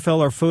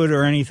chlorophyll or food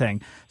or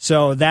anything.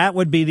 So that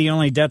would be the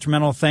only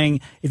detrimental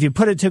thing. If you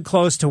put it too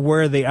close to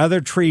where the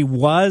other tree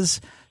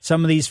was,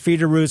 some of these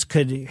feeder roots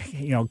could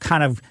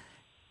kind of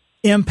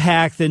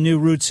impact the new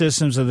root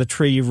systems of the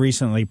tree you've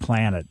recently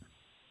planted.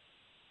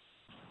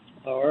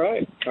 All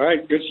right.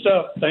 Good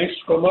stuff. Thanks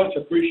so much.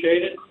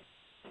 Appreciate it.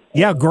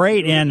 Yeah,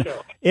 great. And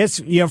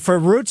it's, for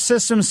root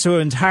systems to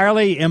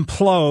entirely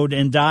implode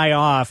and die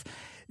off,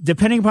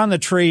 depending upon the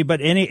tree,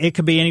 but it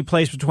could be any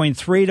place between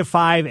 3 to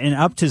 5 and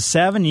up to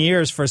 7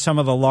 years for some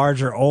of the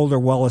larger, older,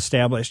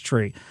 well-established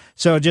tree.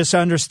 So just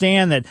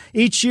understand that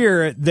each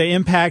year the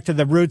impact of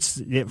the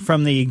roots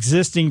from the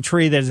existing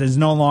tree that is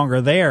no longer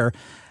there,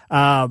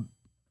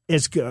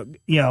 is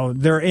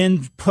their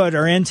input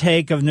or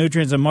intake of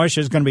nutrients and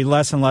moisture is going to be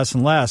less and less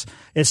and less.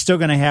 It's still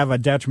going to have a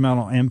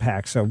detrimental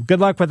impact. So good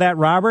luck with that,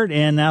 Robert.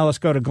 And now let's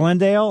go to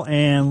Glendale.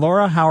 And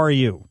Laura, how are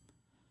you?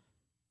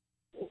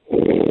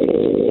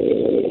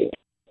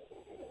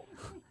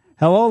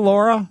 Hello,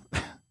 Laura.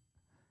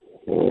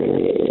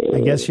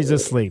 I guess she's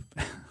asleep.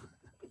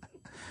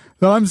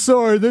 I'm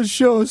sorry, this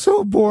show is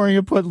so boring.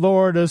 It put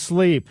Laura to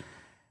sleep.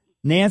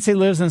 Nancy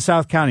lives in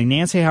South County.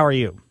 Nancy, how are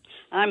you?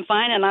 I'm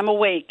fine, and I'm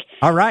awake.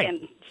 All right.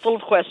 And full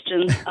of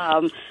questions.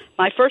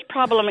 My first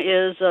problem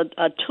is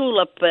a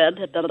tulip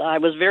bed that I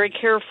was very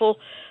careful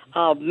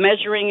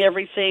measuring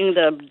everything,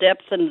 the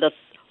depth and the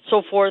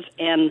so forth,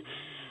 and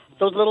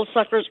those little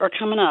suckers are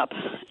coming up.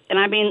 And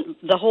I mean,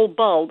 the whole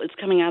bulb is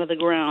coming out of the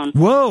ground.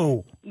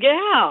 Whoa.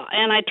 Yeah,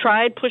 and I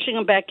tried pushing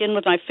them back in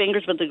with my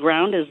fingers, but the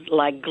ground is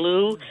like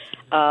glue.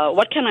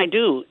 What can I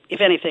do,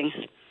 if anything?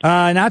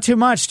 Not too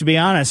much, to be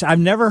honest. I've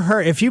never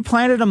heard, if you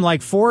planted them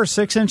like 4 or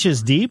 6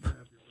 inches deep?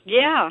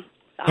 Yeah.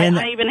 I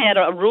even had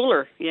a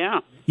ruler,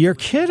 yeah. You're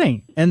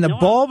kidding. And the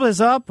bulb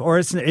is up, or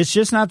it's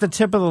just not the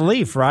tip of the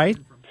leaf, right?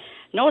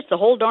 No, it's the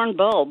whole darn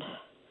bulb.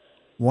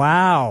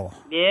 Wow.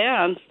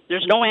 Yeah, and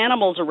there's no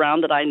animals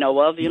around that I know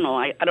of.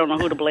 I don't know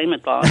who to blame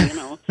it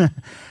on,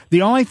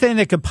 The only thing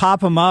that could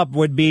pop them up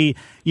would be,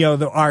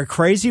 our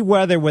crazy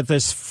weather with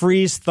this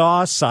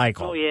freeze-thaw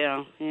cycle. Oh,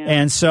 yeah.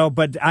 And so,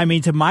 but, I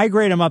mean, to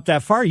migrate them up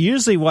that far,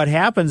 usually what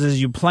happens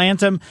is you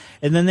plant them,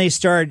 and then they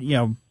start,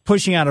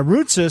 pushing out a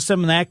root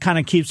system, and that kind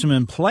of keeps them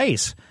in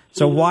place.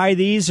 So why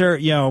these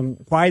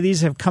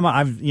have come up,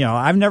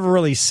 I've never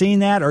really seen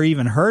that or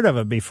even heard of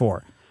it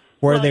before,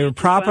 where they were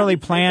properly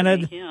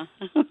planted. Yeah.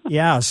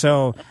 Yeah,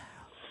 so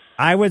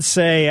I would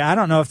say, I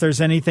don't know if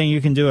there's anything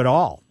you can do at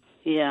all.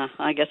 Yeah,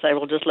 I guess I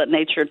will just let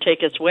nature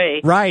take its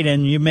way. Right,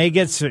 and you may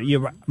get,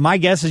 my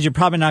guess is you're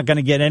probably not going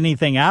to get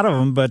anything out of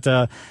them, but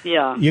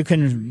you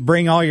can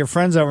bring all your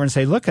friends over and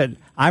say, look,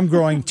 I'm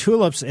growing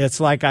tulips. It's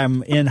like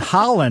I'm in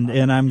Holland,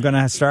 and I'm going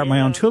to start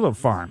my own tulip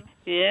farm.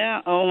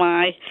 Yeah, oh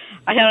my.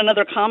 I had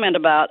another comment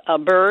about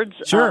birds.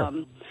 Sure.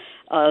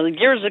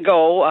 Years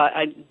ago,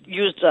 I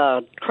used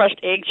crushed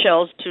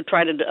eggshells to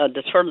try to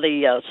deter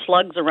the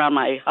slugs around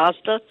my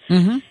hosta,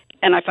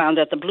 and I found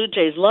that the blue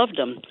jays loved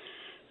them.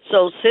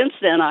 So since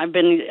then, I've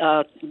been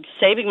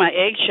saving my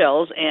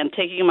eggshells and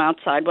taking them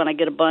outside when I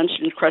get a bunch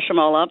and crush them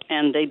all up,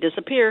 and they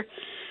disappear.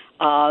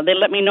 They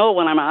let me know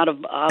when I'm out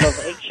of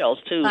eggshells,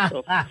 too.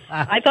 So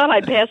I thought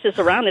I'd pass this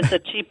around. It's a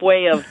cheap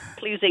way of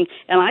pleasing,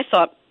 and I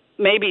thought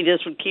maybe this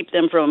would keep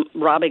them from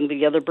robbing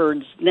the other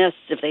birds' nests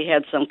if they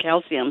had some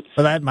calcium.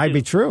 Well, that might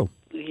be true.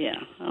 Yeah,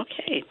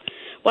 okay.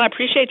 Well, I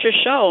appreciate your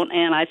show,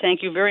 and I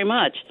thank you very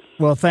much.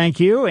 Well, thank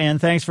you, and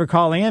thanks for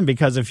calling in,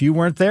 because if you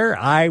weren't there,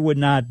 I would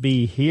not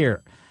be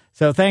here.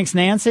 So thanks,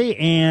 Nancy,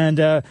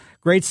 and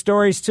great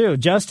stories, too.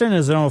 Justin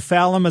is in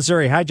O'Fallon,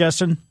 Missouri. Hi,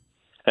 Justin.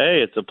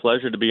 Hey, it's a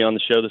pleasure to be on the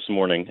show this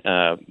morning.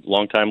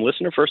 Long-time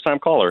listener, first-time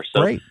caller.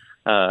 So, great.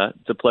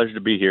 It's a pleasure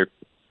to be here.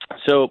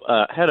 So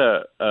had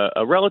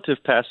a relative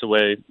pass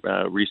away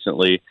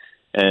recently,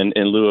 and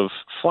in lieu of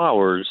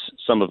flowers,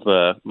 some of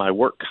my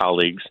work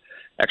colleagues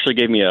actually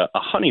gave me a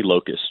honey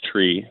locust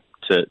tree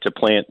to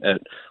plant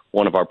at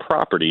one of our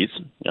properties,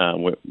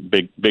 with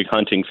big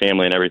hunting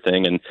family and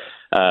everything. And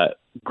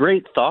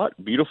great thought,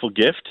 beautiful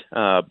gift,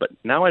 but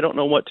now I don't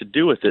know what to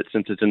do with it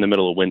since it's in the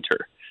middle of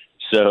winter.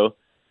 So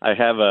I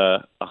have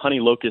a honey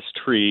locust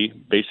tree,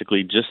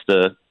 basically just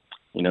the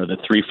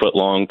 3-foot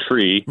long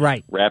tree,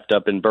 right, wrapped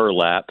up in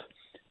burlap,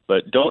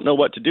 but don't know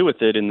what to do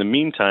with it in the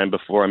meantime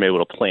before I'm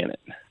able to plant it.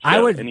 So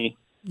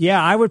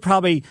I would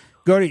probably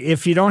go to,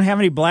 if you don't have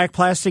any black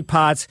plastic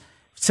pots,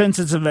 since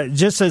it's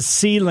just a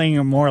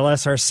seedling more or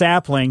less, or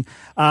sapling,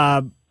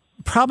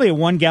 probably a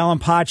 1-gallon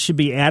pot should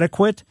be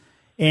adequate.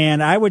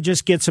 And I would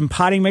just get some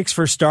potting mix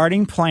for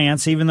starting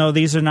plants, even though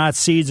these are not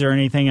seeds or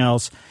anything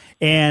else.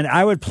 And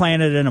I would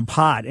plant it in a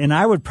pot, and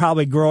I would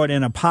probably grow it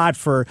in a pot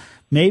for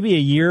maybe a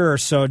year or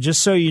so,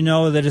 just so you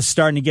know that it's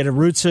starting to get a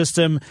root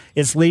system,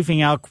 it's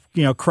leafing out,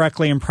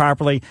 correctly and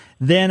properly.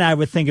 Then I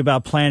would think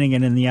about planting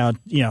it in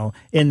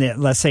the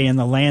let's say in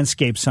the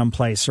landscape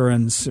someplace or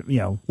in,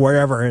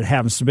 wherever it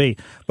happens to be.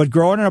 But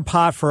grow it in a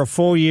pot for a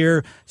full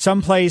year,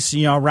 someplace,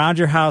 around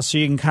your house so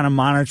you can kind of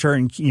monitor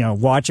and,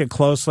 watch it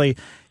closely,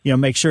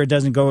 make sure it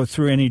doesn't go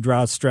through any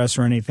drought stress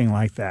or anything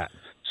like that.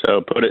 So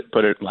put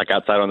it like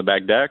outside on the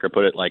back deck, or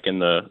put it like in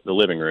the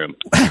living room.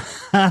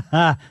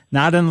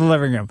 Not in the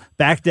living room.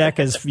 Back deck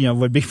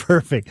would be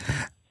perfect.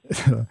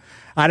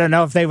 I don't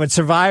know if they would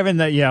survive in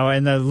the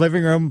in the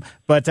living room,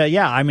 but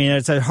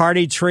it's a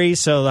hardy tree.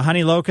 So the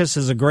honey locust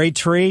is a great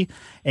tree,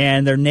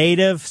 and they're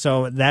native,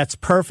 so that's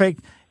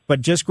perfect.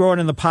 But just grow it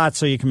in the pot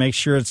so you can make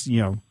sure it's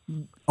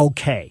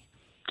okay.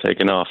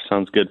 Taking off.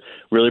 Sounds good.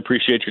 Really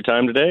appreciate your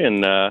time today,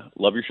 and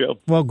love your show.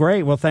 Well,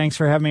 great. Well, thanks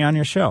for having me on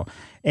your show.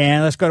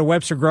 And let's go to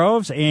Webster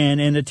Groves and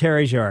into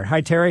Terry's yard.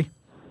 Hi, Terry.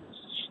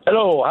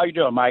 Hello. How you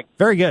doing, Mike?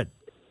 Very good.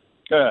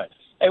 Good.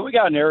 Hey, we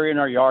got an area in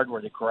our yard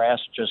where the grass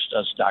just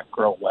does not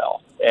grow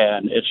well,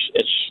 and it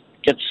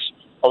gets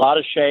a lot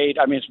of shade.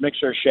 I mean, it's a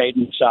mixture of shade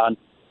and sun,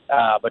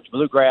 but the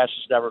bluegrass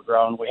has never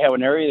grown. We have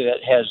an area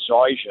that has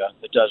zoysia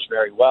that does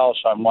very well,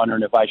 so I'm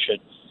wondering if I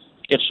should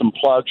get some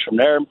plugs from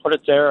there and put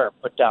it there, or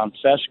put down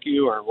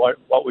fescue, or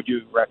what would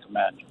you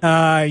recommend?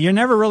 You're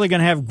never really going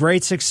to have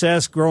great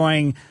success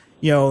growing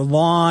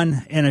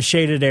lawn in a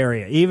shaded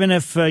area. Even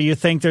if you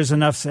think there's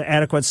enough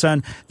adequate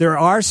sun, there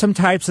are some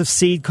types of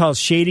seed called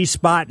shady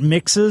spot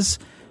mixes.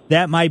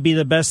 That might be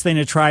the best thing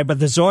to try, but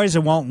the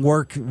zoysia won't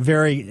work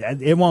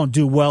it won't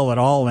do well at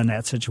all in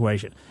that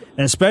situation.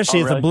 And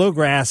especially if the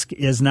bluegrass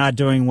is not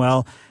doing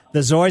well, the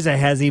zoysia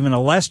has even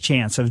a less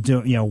chance of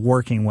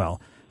working well.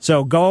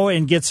 So go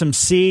and get some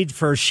seed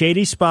for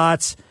shady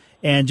spots,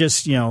 and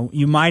just,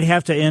 you might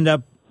have to end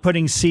up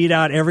putting seed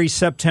out every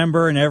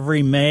September and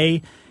every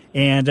May,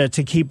 and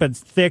to keep it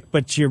thick,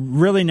 but you're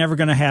really never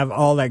going to have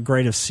all that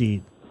great of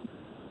seed.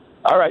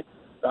 All right.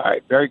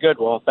 Very good.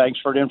 Well, thanks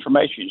for the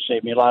information. You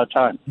saved me a lot of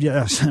time.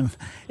 Yes.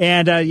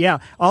 And,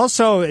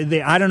 also,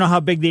 I don't know how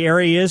big the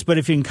area is, but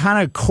if you can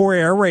kind of core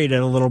aerate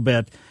it a little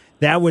bit,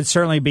 that would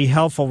certainly be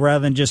helpful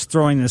rather than just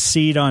throwing the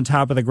seed on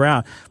top of the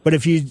ground. But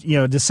if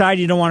you decide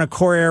you don't want to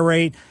core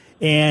aerate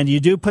and you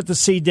do put the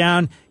seed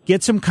down,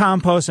 get some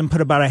compost and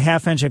put about a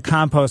 ½ inch of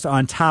compost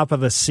on top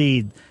of the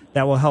seed.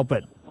 That will help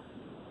it.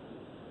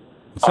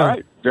 All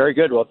right. Very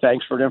good. Well,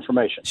 thanks for the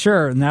information.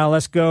 Sure. Now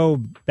let's go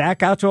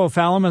back out to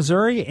O'Fallon,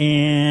 Missouri,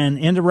 and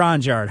into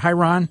Ron's yard. Hi,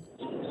 Ron.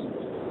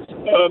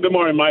 Good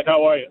morning, Mike.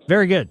 How are you?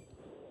 Very good.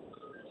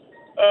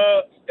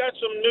 Got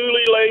some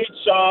newly laid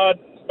sod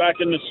back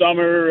in the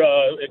summer.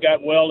 It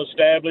got well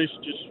established.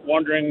 Just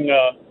wondering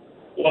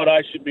what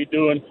I should be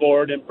doing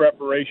for it in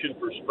preparation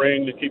for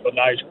spring to keep a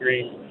nice,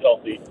 green,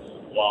 healthy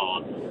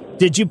lawn.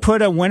 Did you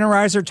put a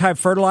winterizer type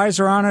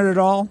fertilizer on it at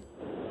all?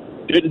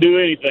 Didn't do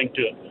anything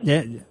to it.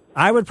 Yeah.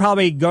 I would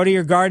probably go to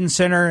your garden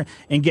center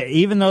and get,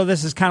 even though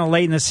this is kind of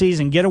late in the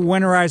season, get a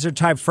winterizer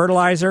type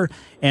fertilizer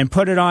and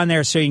put it on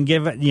there so you can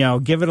give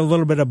it a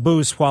little bit of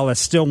boost while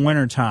it's still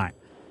wintertime.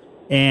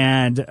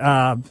 And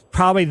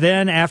probably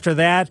then after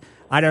that,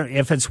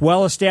 if it's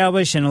well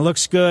established and it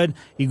looks good,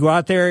 you go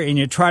out there and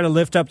you try to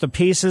lift up the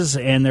pieces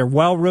and they're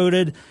well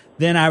rooted.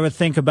 Then I would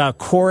think about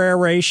core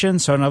aeration.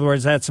 So in other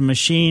words, that's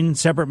a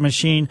separate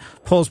machine,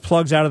 pulls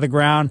plugs out of the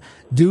ground.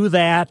 Do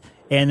that.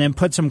 And then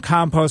put some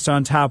compost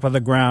on top of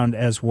the ground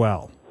as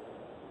well.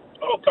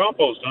 Oh,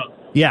 compost, huh?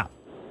 Yeah.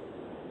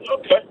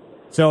 Okay.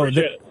 So,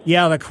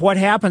 what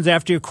happens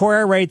after you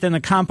core aerate, then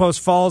the compost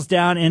falls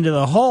down into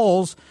the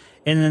holes,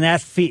 and then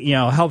that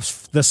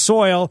helps the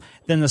soil.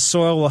 Then the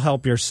soil will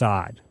help your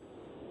sod.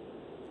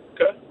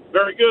 Okay.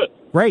 Very good.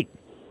 Great.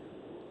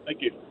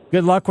 Thank you.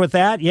 Good luck with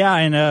that. Yeah,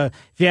 and if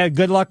you had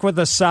good luck with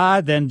the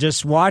sod, then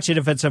just watch it.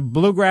 If it's a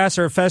bluegrass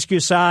or a fescue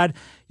sod,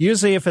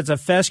 usually if it's a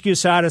fescue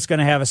sod, it's going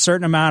to have a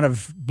certain amount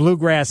of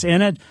bluegrass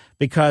in it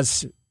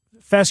because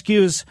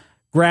fescues,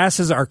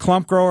 grasses are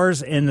clump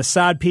growers, and the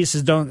sod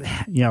pieces don't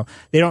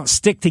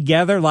stick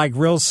together like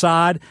real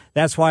sod.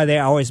 That's why they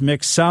always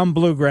mix some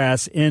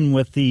bluegrass in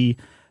with the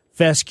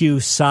fescue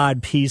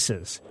sod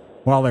pieces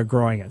while they're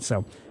growing it.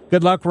 So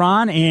good luck,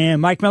 Ron.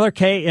 And Mike Miller,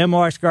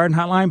 KMOX Garden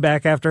Hotline,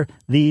 back after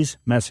these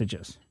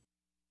messages.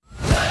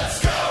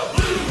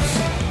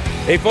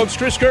 Hey folks,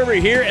 Chris Kerber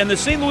here, and the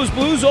St. Louis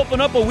Blues open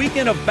up a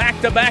weekend of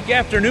back-to-back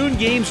afternoon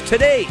games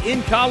today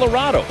in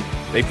Colorado.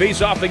 They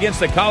face off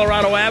against the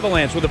Colorado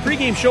Avalanche with a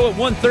pregame show at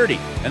 1:30,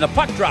 and the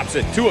puck drops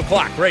at 2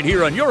 o'clock right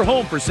here on your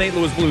home for St.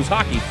 Louis Blues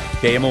hockey,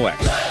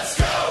 KMOX. Let's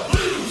go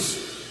Blues!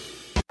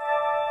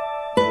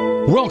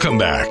 Welcome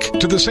back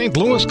to the St.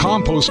 Louis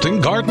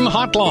Composting Garden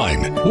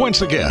Hotline.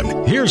 Once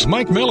again, here's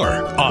Mike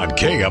Miller on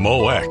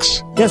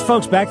KMOX. Yes,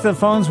 folks, back to the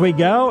phones we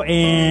go,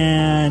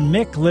 and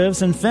Mick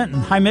lives in Fenton.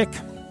 Hi,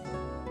 Mick.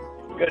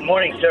 Good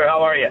morning, sir.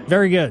 How are you?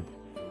 Very good.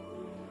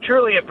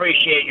 Truly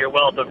appreciate your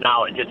wealth of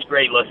knowledge. It's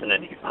great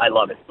listening to you. I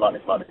love it, love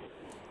it, love it.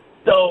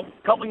 So,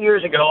 a couple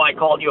years ago, I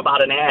called you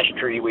about an ash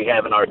tree we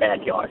have in our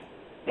backyard.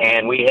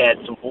 And we had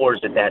some boars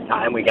at that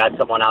time. We got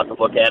someone out to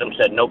look at them,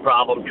 said, no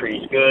problem,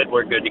 tree's good,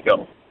 we're good to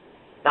go.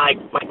 Now,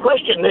 my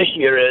question this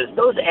year is,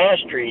 this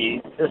ash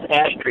tree,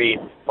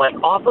 like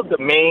off of the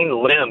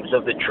main limbs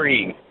of the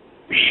tree,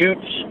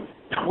 shoots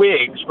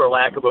twigs, for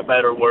lack of a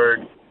better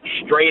word,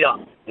 straight up.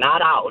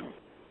 Not out,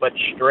 but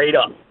straight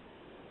up.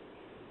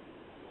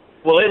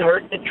 Will it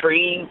hurt the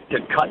tree to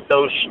cut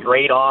those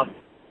straight off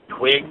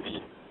twigs?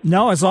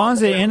 No, as long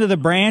as the end of the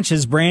branch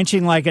is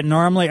branching like it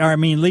normally,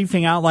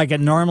 leafing out like it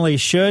normally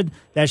should,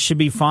 that should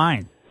be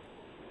fine.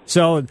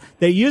 So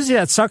usually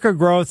that sucker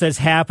growth that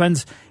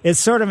happens, it's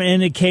sort of an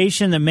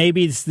indication that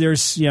maybe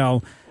there's,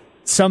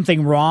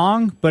 something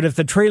wrong. But if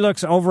the tree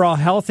looks overall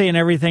healthy and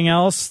everything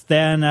else,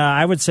 then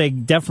I would say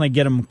definitely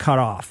get them cut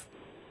off.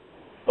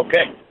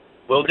 Okay,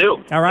 will do.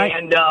 All right.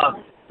 And,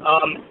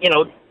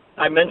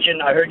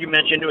 I heard you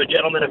mention to a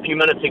gentleman a few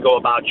minutes ago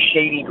about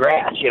shady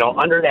grass.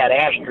 Under that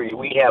ash tree,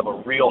 we have a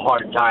real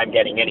hard time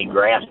getting any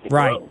grass to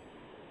grow.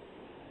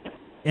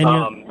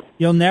 And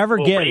you'll never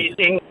get...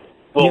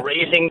 Will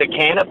raising the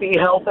canopy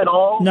help at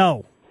all?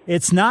 No.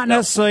 It's not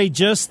necessarily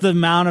just the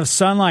amount of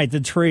sunlight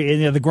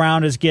the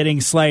ground is getting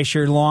 /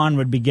 your lawn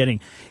would be getting.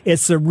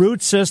 It's the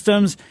root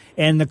systems,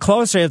 and the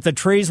closer, if the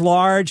tree's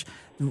large,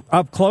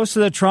 up close to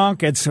the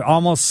trunk, it's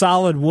almost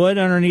solid wood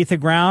underneath the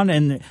ground,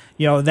 and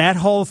that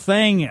whole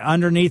thing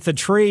underneath the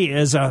tree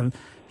is a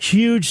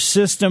huge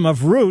system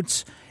of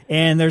roots,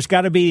 and there's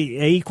got to be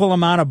an equal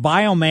amount of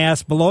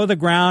biomass below the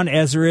ground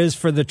as there is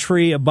for the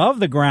tree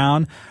above the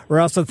ground, or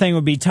else the thing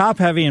would be top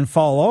heavy and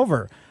fall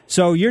over.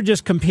 So you're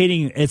just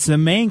competing. It's the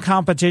main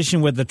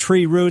competition with the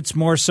tree roots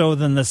more so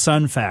than the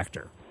sun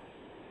factor.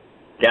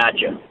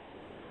 Gotcha.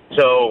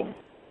 So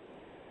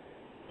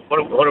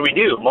what do we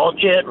do?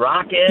 Mulch it,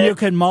 rock it? You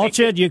could mulch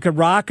it, you could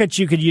rock it,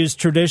 you could use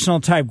traditional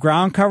type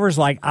ground covers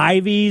like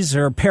ivies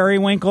or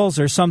periwinkles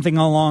or something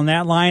along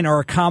that line,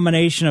 or a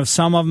combination of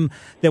some of them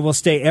that will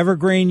stay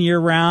evergreen year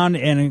round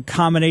and in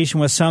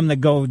combination with some that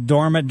go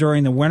dormant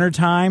during the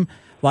wintertime,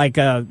 like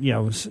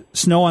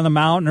snow on the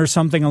mountain or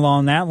something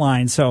along that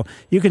line. So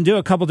you can do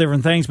a couple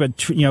different things, but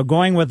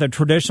going with a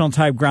traditional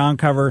type ground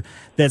cover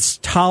that's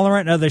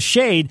tolerant of the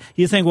shade,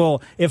 you think,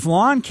 well, if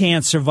lawn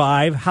can't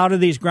survive, how do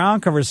these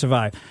ground covers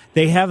survive?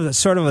 They have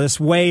this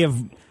way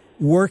of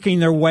working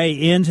their way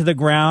into the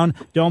ground.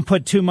 Don't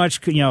put too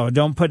much,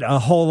 don't put a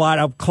whole lot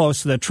up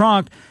close to the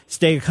trunk.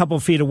 Stay a couple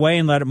feet away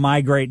and let it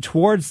migrate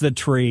towards the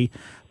tree.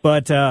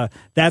 But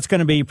that's going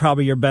to be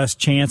probably your best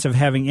chance of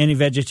having any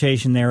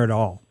vegetation there at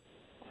all.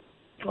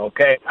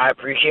 Okay, I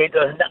appreciate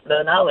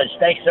the knowledge.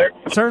 Thanks, sir.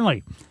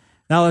 Certainly.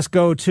 Now let's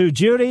go to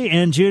Judy,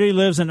 and Judy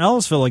lives in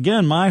Ellisville,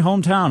 again, my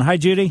hometown. Hi,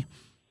 Judy.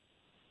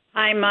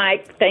 Hi,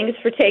 Mike. Thanks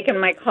for taking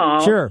my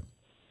call. Sure.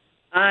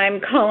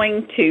 I'm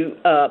calling to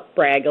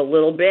brag a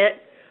little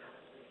bit.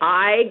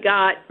 I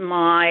got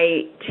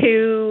my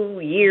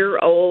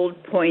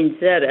 2-year-old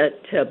poinsettia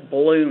to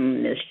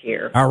bloom this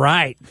year. All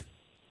right.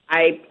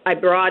 I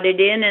brought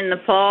it in the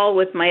fall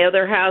with my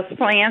other house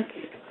plants.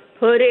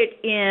 Put it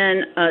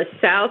in a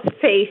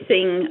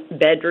south-facing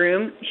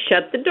bedroom,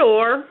 shut the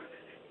door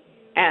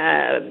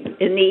in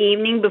the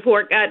evening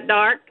before it got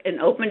dark, and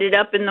opened it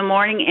up in the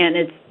morning, and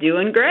it's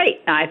doing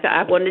great.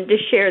 I wanted to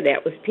share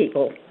that with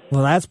people.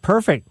 Well, that's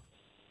perfect.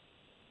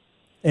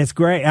 It's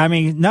great.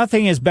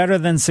 Nothing is better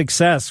than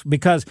success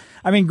because,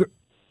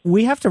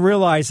 we have to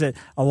realize that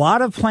a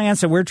lot of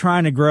plants that we're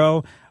trying to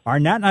grow are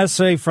not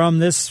necessarily from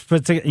this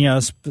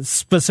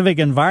specific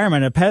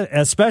environment,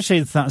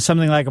 especially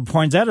something like a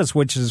poinsettia,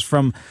 which is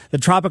from the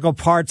tropical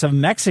parts of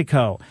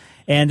Mexico.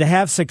 And to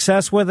have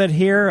success with it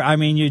here,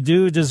 you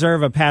do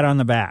deserve a pat on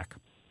the back.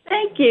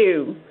 Thank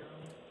you.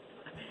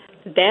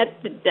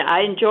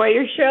 I enjoy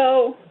your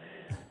show,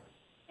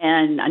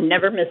 and I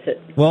never miss it.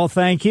 Well,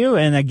 thank you.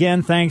 And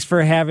again, thanks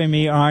for having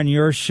me on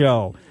your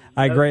show.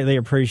 I greatly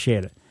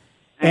appreciate it.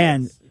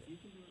 And,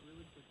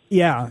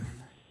 yeah.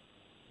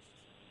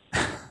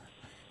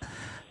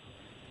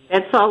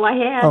 That's all I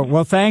have. Oh,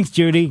 well, thanks,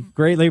 Judy.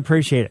 Greatly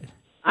appreciate it.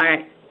 All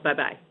right.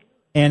 Bye-bye.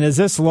 And is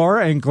this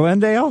Laura in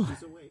Glendale?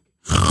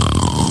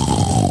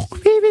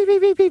 Beep, beep,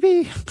 beep, beep, beep,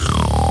 beep.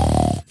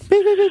 Beep,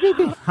 beep, beep, beep,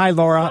 beep. Hi,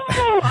 Laura.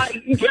 Oh, my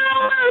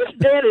gosh.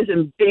 That is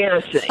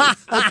embarrassing.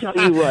 I'll tell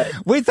you what.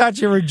 We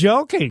thought you were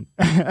joking.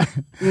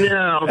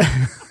 No.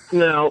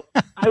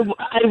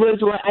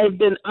 I've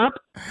been up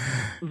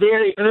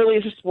very early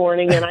this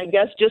morning, and I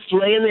guess just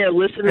laying there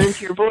listening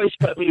to your voice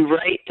put me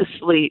right to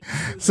sleep.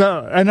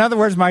 So, in other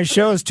words, my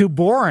show is too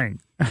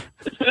boring.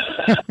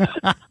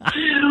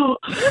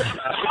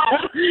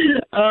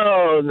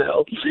 Oh,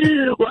 no.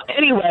 Well,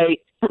 anyway,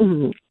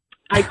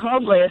 I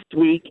called last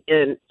week,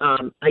 and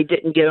I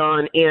didn't get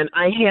on, and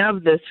I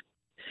have this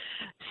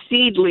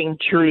seedling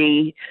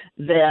tree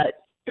that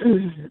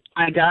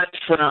I got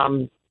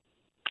from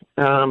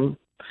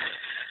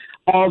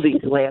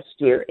Aldi's last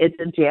year. It's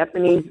a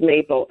Japanese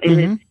maple,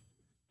 and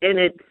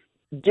it's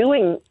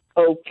doing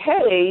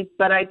okay,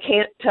 but I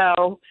can't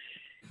tell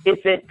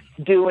if it's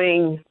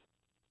doing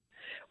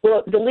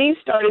well. The leaves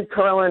started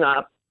curling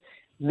up,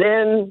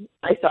 then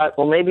I thought,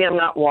 well, maybe I'm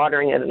not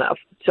watering it enough.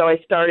 So I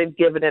started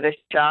giving it a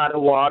shot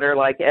of water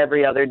like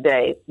every other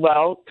day.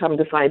 Well, come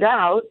to find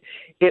out,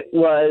 it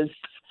was,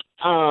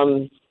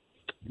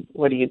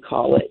 what do you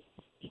call it?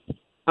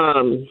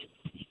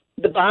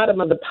 The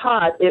bottom of the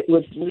pot, it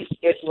was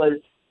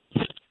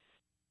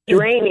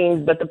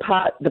draining, but the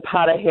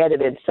pot I had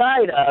it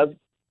inside of,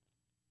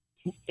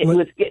 it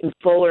was getting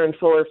fuller and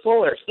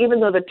fuller. Even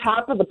though the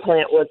top of the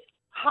plant was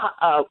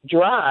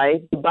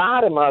dry, the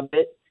bottom of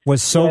it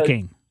was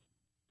soaking.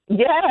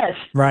 Yes.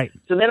 Right.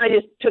 So then I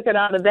just took it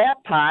out of that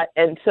pot,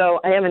 and so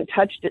I haven't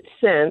touched it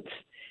since,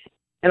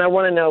 and I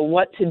want to know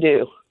what to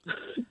do.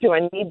 Do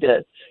I need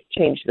to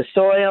change the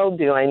soil?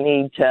 Do I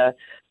need to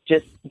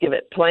just give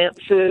it plant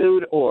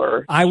food,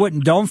 or? I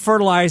wouldn't. Don't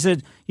fertilize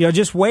it.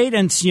 Just wait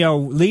and,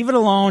 leave it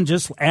alone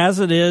just as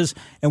it is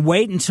and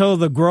wait until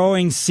the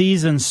growing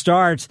season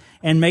starts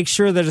and make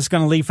sure that it's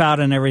going to leaf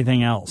out and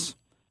everything else.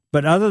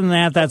 But other than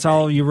that, that's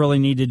all you really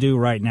need to do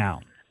right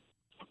now.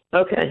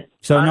 Okay.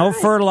 So all no right.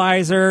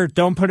 fertilizer.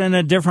 Don't put it in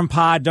a different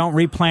pot. Don't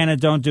replant it.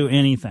 Don't do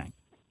anything.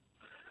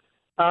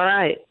 All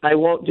right. I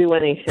won't do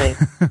anything.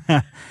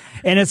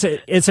 And it's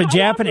a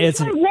Japanese.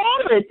 I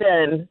water it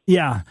then.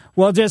 Yeah.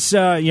 Well, just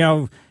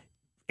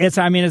it's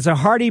a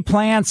hardy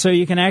plant, so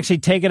you can actually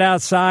take it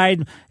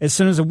outside as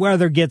soon as the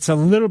weather gets a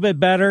little bit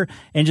better,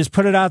 and just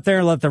put it out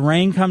there. Let the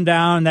rain come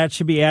down. That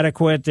should be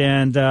adequate.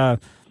 And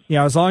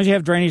as long as you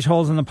have drainage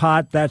holes in the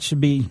pot, that should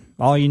be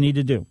all you need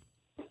to do.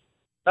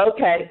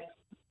 Okay.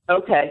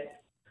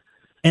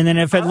 And then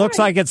if it looks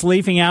like it's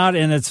leafing out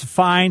and it's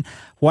fine,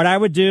 what I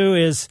would do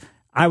is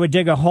I would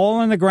dig a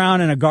hole in the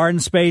ground in a garden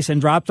space and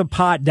drop the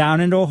pot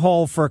down into a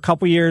hole for a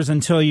couple years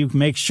until you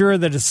make sure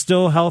that it's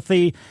still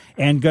healthy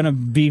and going to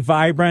be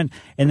vibrant,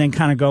 and then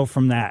kind of go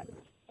from that.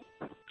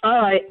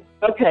 All right.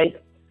 Okay.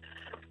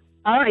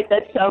 All right.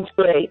 That sounds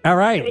great. All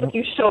right. Thank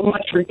you so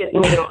much for getting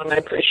me on. I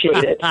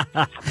appreciate it.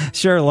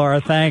 Sure,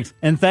 Laura. Thanks.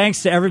 And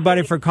thanks to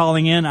everybody for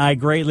calling in. I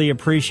greatly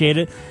appreciate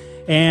it.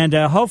 And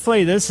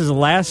hopefully this is the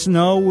last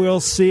snow we'll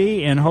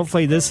see, and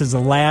hopefully this is the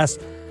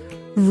last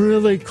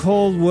really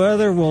cold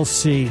weather we'll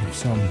see.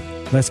 So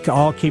let's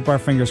all keep our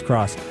fingers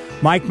crossed.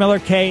 Mike Miller,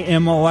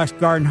 KMOX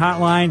Garden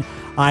Hotline.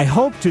 I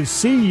hope to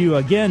see you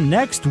again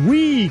next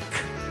week.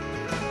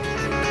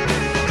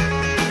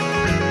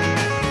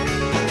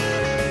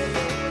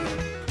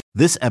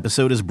 This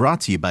episode is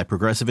brought to you by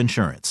Progressive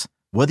Insurance.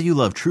 Whether you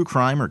love true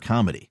crime or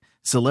comedy,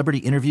 celebrity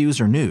interviews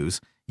or news,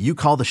 you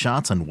call the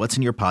shots on what's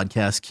in your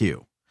podcast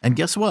queue. And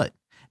guess what?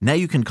 Now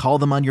you can call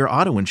them on your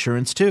auto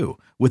insurance too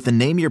with the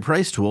Name Your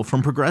Price tool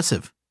from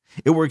Progressive.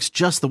 It works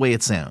just the way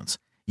it sounds.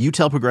 You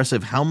tell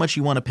Progressive how much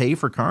you want to pay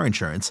for car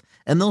insurance,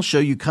 and they'll show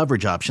you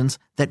coverage options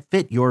that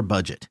fit your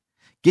budget.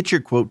 Get your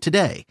quote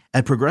today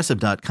at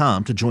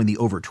Progressive.com to join the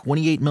over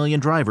 28 million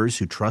drivers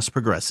who trust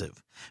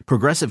Progressive.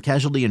 Progressive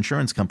Casualty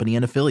Insurance Company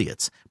and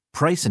Affiliates.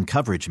 Price and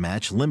coverage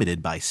match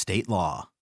limited by state law.